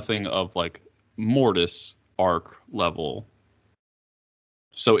there's nothing of like Mortis arc level.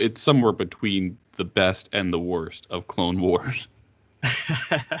 So it's somewhere between the best and the worst of Clone Wars.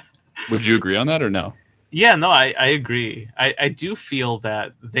 Would you agree on that or no? Yeah, no, I agree. I do feel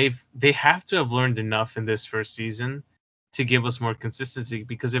that they have to have learned enough in this first season to give us more consistency,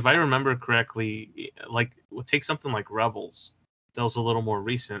 because if I remember correctly, like take something like Rebels, that was a little more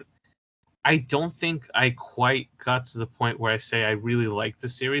recent. I don't think I quite got to the point where I say I really liked the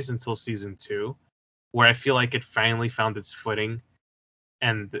series until season 2, where I feel like it finally found its footing,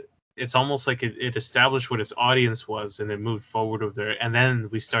 and it's almost like it established what its audience was, and it moved forward with there. And then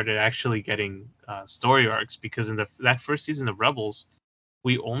we started actually getting story arcs, because in that first season of Rebels,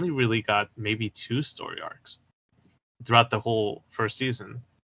 we only really got maybe 2 story arcs throughout the whole first season.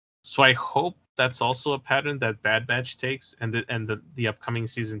 So I hope that's also a pattern that Bad Batch takes, and the upcoming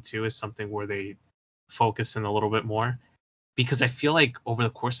season 2 is something where they focus in a little bit more, because I feel like over the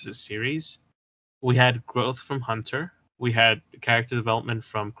course of the series, we had growth from Hunter, we had character development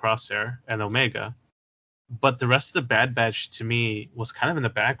from Crosshair and Omega, but the rest of the Bad Batch to me was kind of in the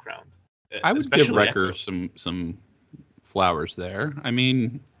background. I would give Wrecker some flowers there. I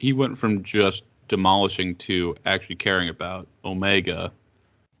mean, he went from just demolishing to actually caring about Omega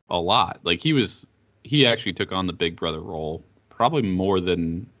a lot. Like he actually took on the big brother role probably more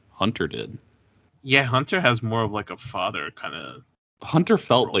than Hunter did. Yeah, Hunter has more of like a father kind of. Hunter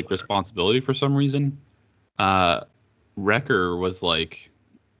felt like responsibility for some reason. Wrecker was like,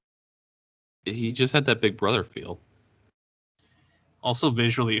 he just had that big brother feel. Also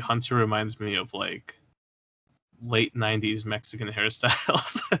visually, Hunter reminds me of like late 90s Mexican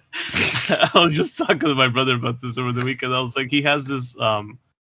hairstyles. I was just talking to my brother about this over the weekend. I was like, he has this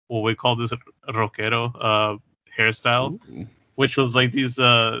what we call this rockero hairstyle. Ooh. Which was like these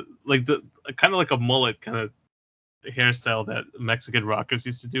like the kind of like a mullet kind of hairstyle that Mexican rockers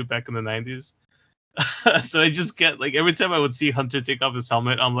used to do back in the 90s. So I just get like every time I would see Hunter take off his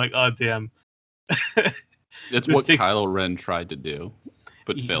helmet, I'm like, oh damn. That's what Kylo Ren tried to do,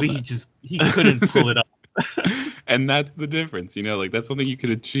 but failed. He couldn't pull it up. And that's the difference, like that's something you could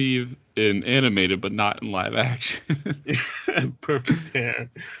achieve in animated, but not in live action. Perfect hair.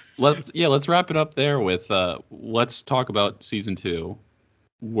 Let's wrap it up there with let's talk about season 2.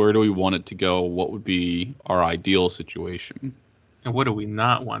 Where do we want it to go? What would be our ideal situation? And what do we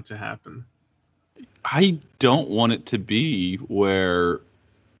not want to happen? I don't want it to be where,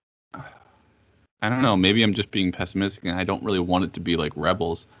 I don't know, maybe I'm just being pessimistic and I don't really want it to be like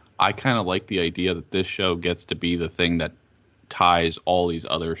Rebels. I kind of like the idea that this show gets to be the thing that ties all these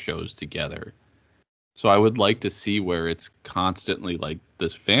other shows together. So I would like to see where it's constantly like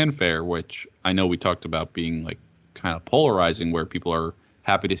this fanfare, which I know we talked about being like kind of polarizing, where people are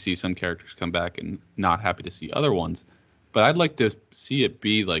happy to see some characters come back and not happy to see other ones. But I'd like to see it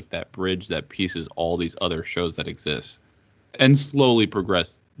be like that bridge that pieces all these other shows that exist and slowly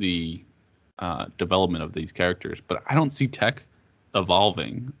progress the development of these characters. But I don't see Tech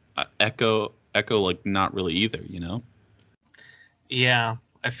evolving. Echo like not really either, Yeah,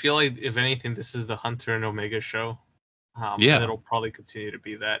 I feel like if anything, this is the Hunter and Omega show. Yeah, and it'll probably continue to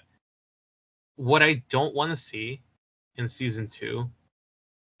be that. What I don't want to see in season 2,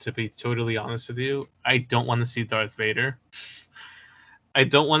 to be totally honest with you, I don't want to see Darth Vader. I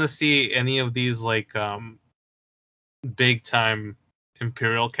don't want to see any of these like big time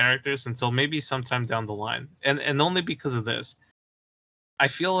Imperial characters until maybe sometime down the line, and only because of this. I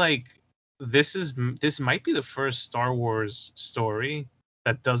feel like this might be the first Star Wars story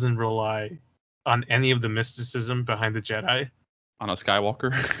that doesn't rely on any of the mysticism behind the Jedi. On a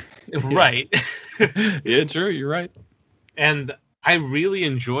Skywalker. Right. Yeah, true. You're right. And I really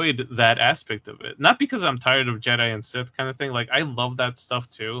enjoyed that aspect of it. Not because I'm tired of Jedi and Sith kind of thing. Like, I love that stuff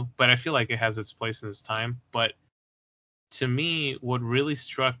too, but I feel like it has its place in its time. But to me, what really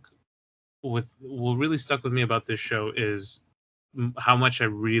stuck with me about this show is how much I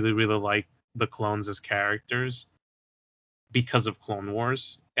really, really like the clones as characters because of Clone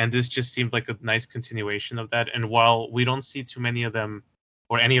Wars. And this just seemed like a nice continuation of that. And while we don't see too many of them,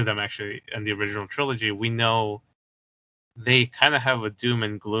 or any of them actually, in the original trilogy, we know they kind of have a doom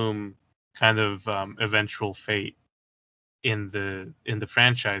and gloom kind of eventual fate in the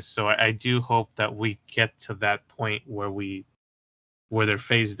franchise. So I do hope that we get to that point where they're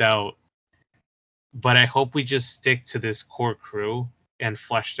phased out. But I hope we just stick to this core crew and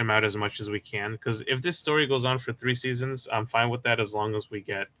flesh them out as much as we can. Because if this story goes on for 3 seasons, I'm fine with that as long as we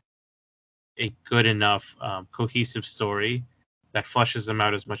get a good enough cohesive story that fleshes them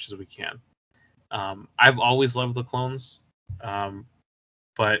out as much as we can. I've always loved the clones,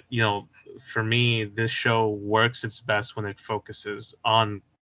 but for me, this show works its best when it focuses on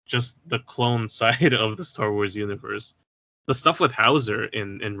just the clone side of the Star Wars universe. The stuff with Hauser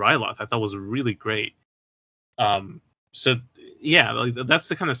in Ryloth, I thought was really great. So yeah, like, that's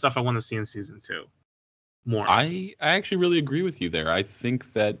the kind of stuff I want to see in season 2. More. I actually really agree with you there. I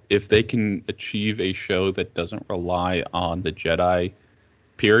think that if they can achieve a show that doesn't rely on the Jedi,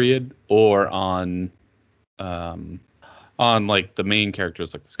 period, or on like the main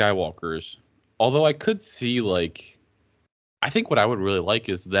characters like the Skywalkers, although I could see like, I think what I would really like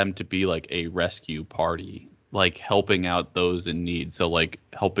is them to be like a rescue party, like helping out those in need. So like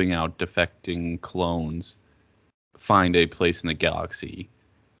helping out defecting clones find a place in the galaxy.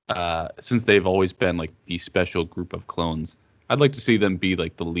 Since they've always been like the special group of clones, I'd like to see them be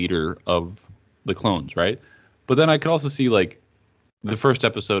like the leader of the clones, right? But then I could also see like the first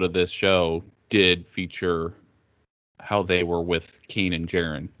episode of this show did feature how they were with Kanan and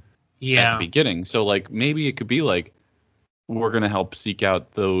Jaren at the beginning. So like maybe it could be like, we're going to help seek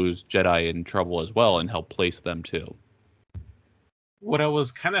out those Jedi in trouble as well and help place them too. What I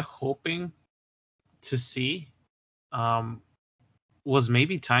was kind of hoping to see was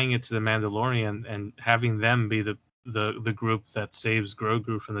maybe tying it to the Mandalorian and having them be the group that saves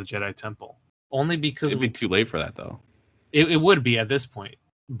Grogu from the Jedi Temple. Only because it'd be too late for that though. It would be at this point,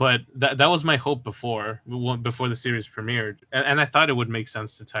 but that was my hope before the series premiered, and I thought it would make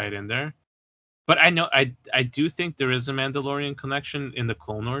sense to tie it in there. But I do think there is a Mandalorian connection in the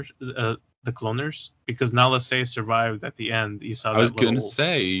cloners, because Nala Se survived at the end. You saw. I was going to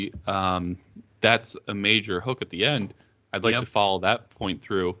say that's a major hook at the end. I'd like to follow that point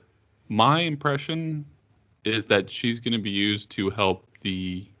through. My impression is that she's going to be used to help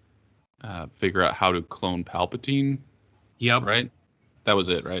the figure out how to clone Palpatine. Yep. Right? That was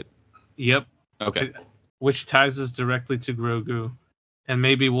it, right? Yep. Okay. Which ties us directly to Grogu. And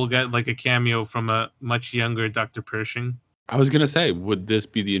maybe we'll get like a cameo from a much younger Dr. Pershing. I was going to say, would this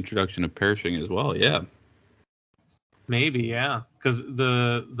be the introduction of Pershing as well? Yeah. Maybe, yeah. Because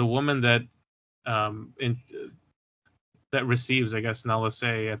the woman that that receives, I guess, Nala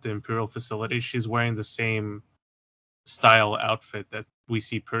Se at the Imperial facility, she's wearing the same style outfit that we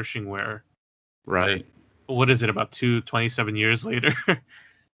see Pershing wear. Right. What is it, about 27 years later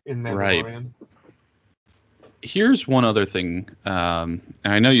in Mandalorian? Right. Here's one other thing, and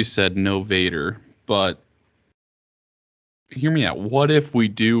I know you said no Vader, but hear me out. What if we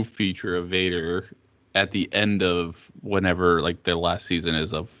do feature a Vader at the end of whenever like the last season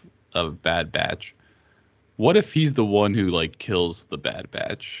is of Bad Batch? What if he's the one who like kills the Bad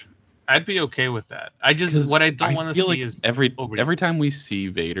Batch? I'd be okay with that. What I don't want to see like is every time we see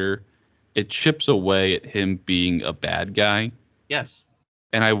Vader, it chips away at him being a bad guy. Yes.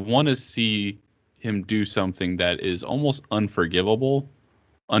 And I want to see him do something that is almost unforgivable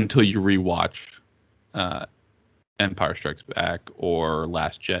until you rewatch Empire Strikes Back or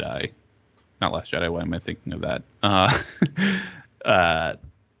Last Jedi. Not Last Jedi, why am I thinking of that?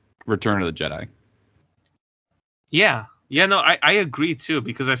 Return of the Jedi. Yeah. Yeah, no, I agree too,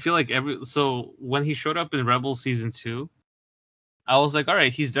 because I feel like so when he showed up in Rebels Season 2, I was like, all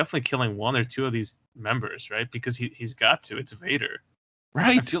right, he's definitely killing one or two of these members, right? Because he's got to. It's Vader.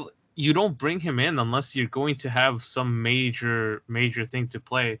 Right. I feel you don't bring him in unless you're going to have some major thing to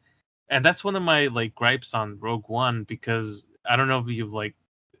play. And that's one of my like gripes on Rogue One, because I don't know if you've like,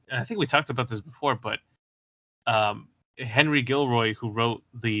 and I think we talked about this before, but Henry Gilroy, who wrote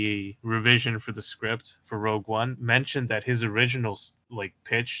the revision for the script for Rogue One, mentioned that his original like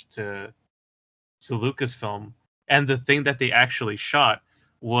pitch to Lucasfilm and the thing that they actually shot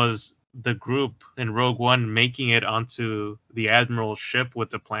was the group in Rogue One making it onto the Admiral's ship with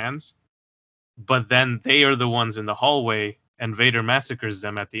the plans, but then they are the ones in the hallway and Vader massacres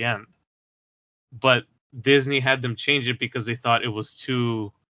them at the end. But Disney had them change it because they thought it was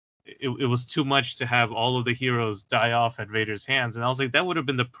too much to have all of the heroes die off at Vader's hands. And I was like, that would have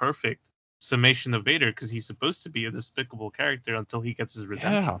been the perfect summation of Vader, because he's supposed to be a despicable character until he gets his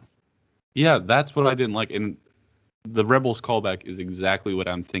redemption. Yeah, that's what I didn't like. And the Rebels callback is exactly what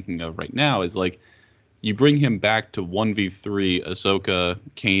I'm thinking of right now. Is like, you bring him back to 1v3 Ahsoka,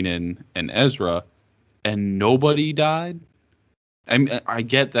 Kanan, and Ezra, and nobody died. I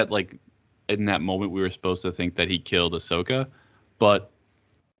get that, like, in that moment we were supposed to think that he killed Ahsoka, but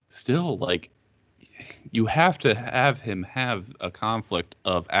still, like, you have to have him have a conflict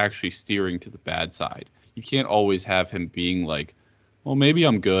of actually steering to the bad side. You can't always have him being like, well, maybe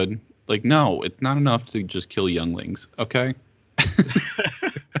I'm good. Like, no, it's not enough to just kill younglings, okay?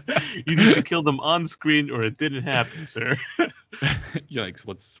 You need to kill them on screen or it didn't happen, sir. Yikes,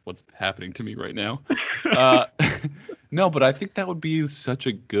 what's happening to me right now? No, but I think that would be such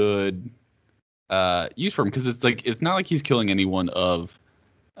a good use for him, because it's like, it's not like he's killing anyone of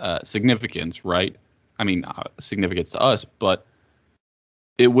significance, right? I mean, significance to us, but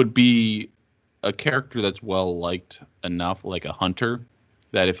it would be a character that's well liked enough, like a Hunter,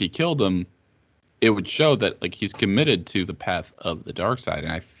 that if he killed him, it would show that, like, he's committed to the path of the dark side.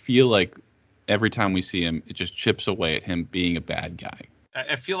 And I feel like every time we see him, it just chips away at him being a bad guy.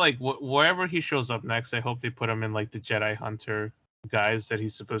 I feel like wherever he shows up next, I hope they put him in like the Jedi Hunter guys that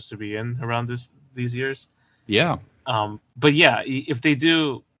he's supposed to be in around these years. Yeah. But yeah, if they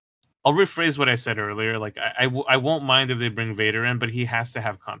do, I'll rephrase what I said earlier. Like, I won't mind if they bring Vader in, but he has to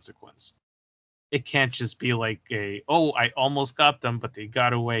have consequence. It can't just be like I almost got them, but they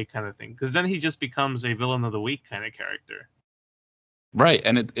got away kind of thing. Because then he just becomes a villain of the week kind of character. Right,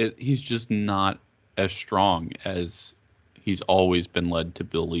 and he's just not as strong as he's always been led to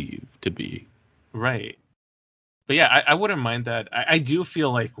believe to be. Right. But yeah, I wouldn't mind that. I do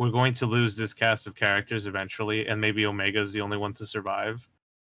feel like we're going to lose this cast of characters eventually, and maybe Omega's the only one to survive.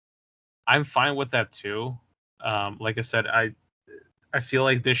 I'm fine with that too. Like I said, I feel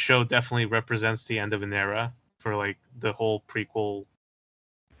like this show definitely represents the end of an era for like the whole prequel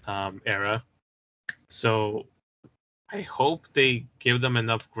era. So I hope they give them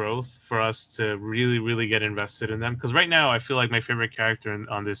enough growth for us to really, really get invested in them. Because right now, I feel like my favorite character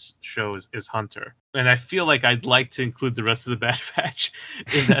on this show is Hunter. And I feel like I'd like to include the rest of the Bad Batch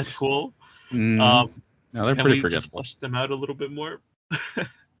in that pool. No, they're pretty forgettable. Just flush them out a little bit more?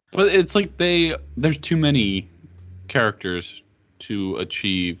 But it's like there's too many characters to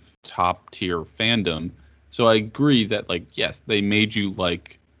achieve top tier fandom. So I agree that, like, yes, they made you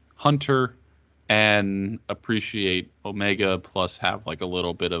like Hunter and appreciate Omega, plus have like a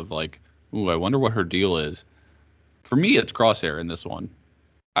little bit of like, ooh, I wonder what her deal is. For me, it's Crosshair in this one.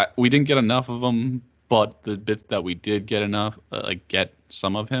 We didn't get enough of him, but the bits that we did get enough, get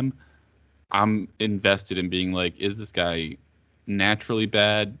some of him, I'm invested in being like, is this guy naturally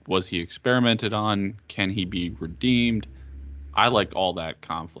bad? Was he experimented on? Can he be redeemed? I liked all that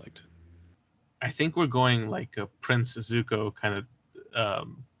conflict. I think we're going like a Prince Zuko kind of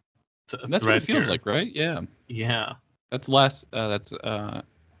that's what it feels like, right? Yeah. Yeah. That's the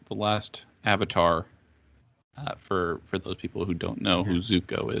last Avatar for those people who don't know who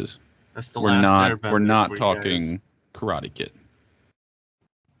Zuko is. That's the last Airbender. We're not talking Karate Kid.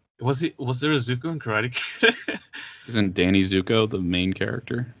 Was there a Zuko in Karate Kid? Isn't Danny Zuko the main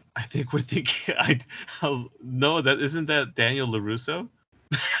character? I think we're thinking. No, that isn't that Daniel LaRusso.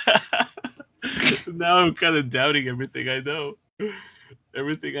 Now I'm kind of doubting everything I know.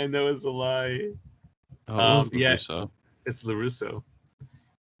 Everything I know is a lie. Oh, yeah, LaRusso. It's LaRusso.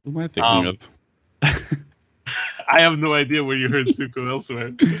 Who am I thinking of? I have no idea where you heard Zuko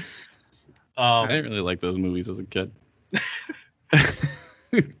elsewhere. I didn't really like those movies as a kid.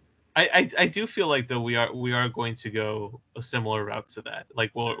 I do feel like, though, we are going to go a similar route to that.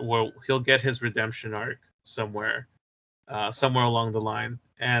 Like, he'll get his redemption arc somewhere along the line.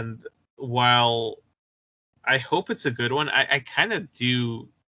 And while I hope it's a good one, I kind of do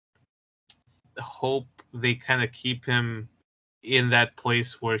hope they kind of keep him in that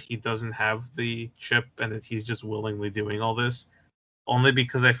place where he doesn't have the chip and that he's just willingly doing all this. Only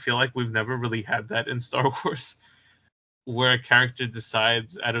because I feel like we've never really had that in Star Wars, where a character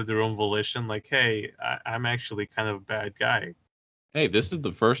decides out of their own volition, like, hey, I'm actually kind of a bad guy. Hey, this is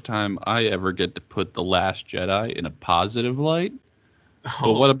the first time I ever get to put The Last Jedi in a positive light. Oh.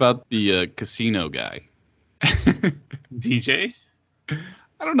 But what about the casino guy? DJ?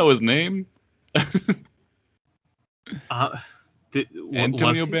 I don't know his name.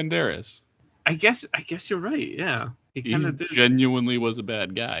 Antonio Banderas. I guess you're right. Yeah, he kind of genuinely was a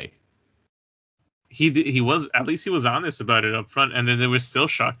bad guy. He was, at least he was honest about it up front, and then they were still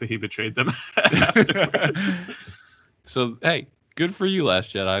shocked that he betrayed them afterwards. So hey, good for you,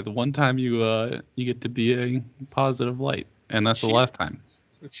 Last Jedi. The one time you get to be a positive light, and that's the last time.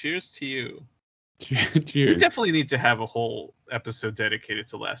 Cheers to you. Cheers. We definitely need to have a whole episode dedicated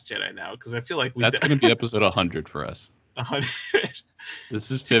to Last Jedi now, because I feel like that's going to be episode 100 for us. 100.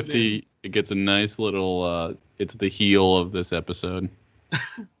 This is 50. It gets a nice little. It's the heel of this episode.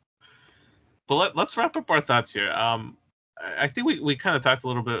 Well, let's wrap up our thoughts here. I think we kind of talked a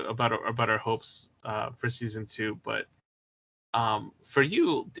little bit about our hopes for season 2, but for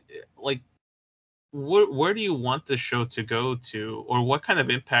you, like, where do you want the show to go to, or what kind of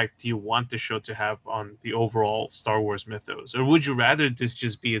impact do you want the show to have on the overall Star Wars mythos, or would you rather this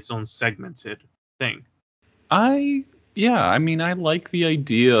just be its own segmented thing? I mean, I like the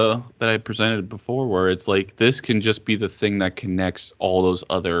idea that I presented before, where it's like this can just be the thing that connects all those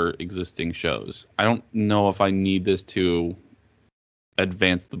other existing shows. I don't know if I need this to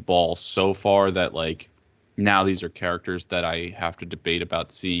advance the ball so far that, like, now these are characters that I have to debate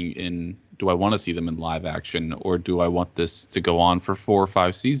about seeing in. Do I want to see them in live action, or do I want this to go on for 4 or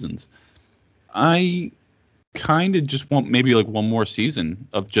 5 seasons? I kind of just want maybe like one more season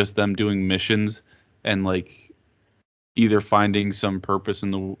of just them doing missions and like either finding some purpose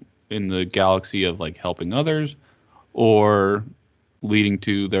in the galaxy of like helping others, or leading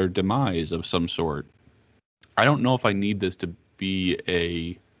to their demise of some sort. I don't know if I need this to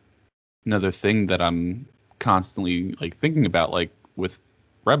be another thing that I'm constantly like thinking about, like with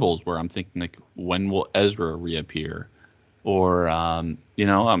Rebels, where I'm thinking like, when will Ezra reappear? Or I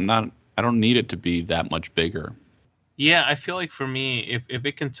don't need it to be that much bigger. Yeah, I feel like for me, if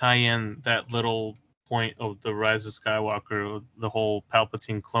it can tie in that little point of the Rise of Skywalker, the whole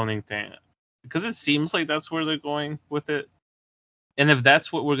Palpatine cloning thing, because it seems like that's where they're going with it. And if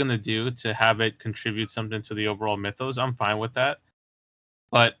that's what we're going to do to have it contribute something to the overall mythos, I'm fine with that.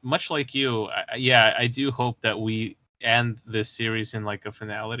 But much like you, I do hope that we end this series in like a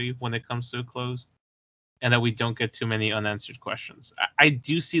finality when it comes to a close, and that we don't get too many unanswered questions. I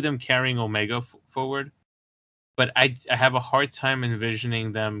do see them carrying Omega forward, but I have a hard time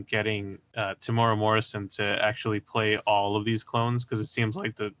envisioning them getting Temuera Morrison to actually play all of these clones, because it seems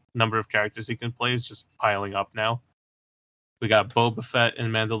like the number of characters he can play is just piling up now. We got Boba Fett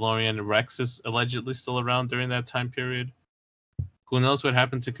and Mandalorian. Rex is allegedly still around during that time period. Who knows what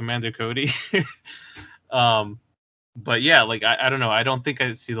happened to Commander Cody? But yeah, like I don't know. I don't think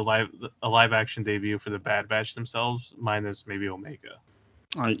I see a live action debut for the Bad Batch themselves, minus maybe Omega.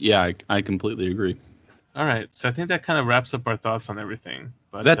 I completely agree. All right, so I think that kind of wraps up our thoughts on everything.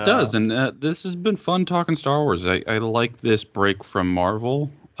 But, that does, and this has been fun talking Star Wars. I like this break from Marvel.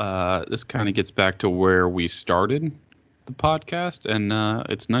 This kind of gets back to where we started the podcast, and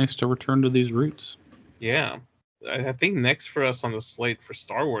it's nice to return to these roots. Yeah, I think next for us on the slate for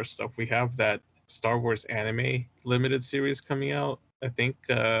Star Wars stuff, we have that Star Wars anime limited series coming out. I think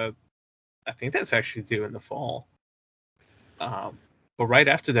that's actually due in the fall. But right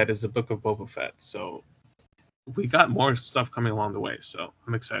after that is the Book of Boba Fett. So we got more stuff coming along the way. So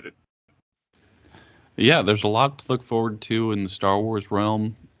I'm excited. Yeah, there's a lot to look forward to in the Star Wars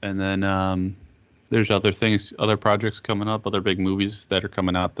realm, and then there's other things, other projects coming up, other big movies that are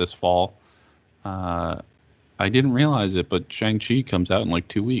coming out this fall. I didn't realize it, but Shang-Chi comes out in like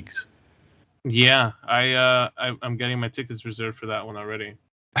 2 weeks. Yeah, I'm getting my tickets reserved for that one already.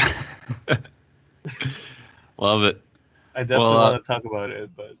 Love it. I definitely want to talk about it,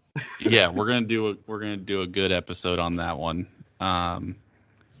 but yeah, we're gonna do a good episode on that one.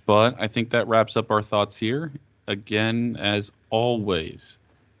 But I think that wraps up our thoughts here. Again, as always,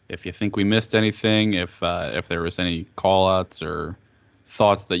 if you think we missed anything, if there was any call-outs or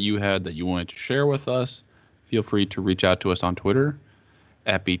thoughts that you had that you wanted to share with us, feel free to reach out to us on Twitter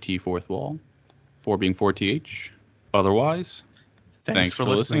at BT4thWall, 4 being 4TH. Otherwise, thanks for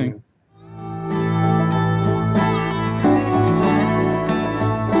listening.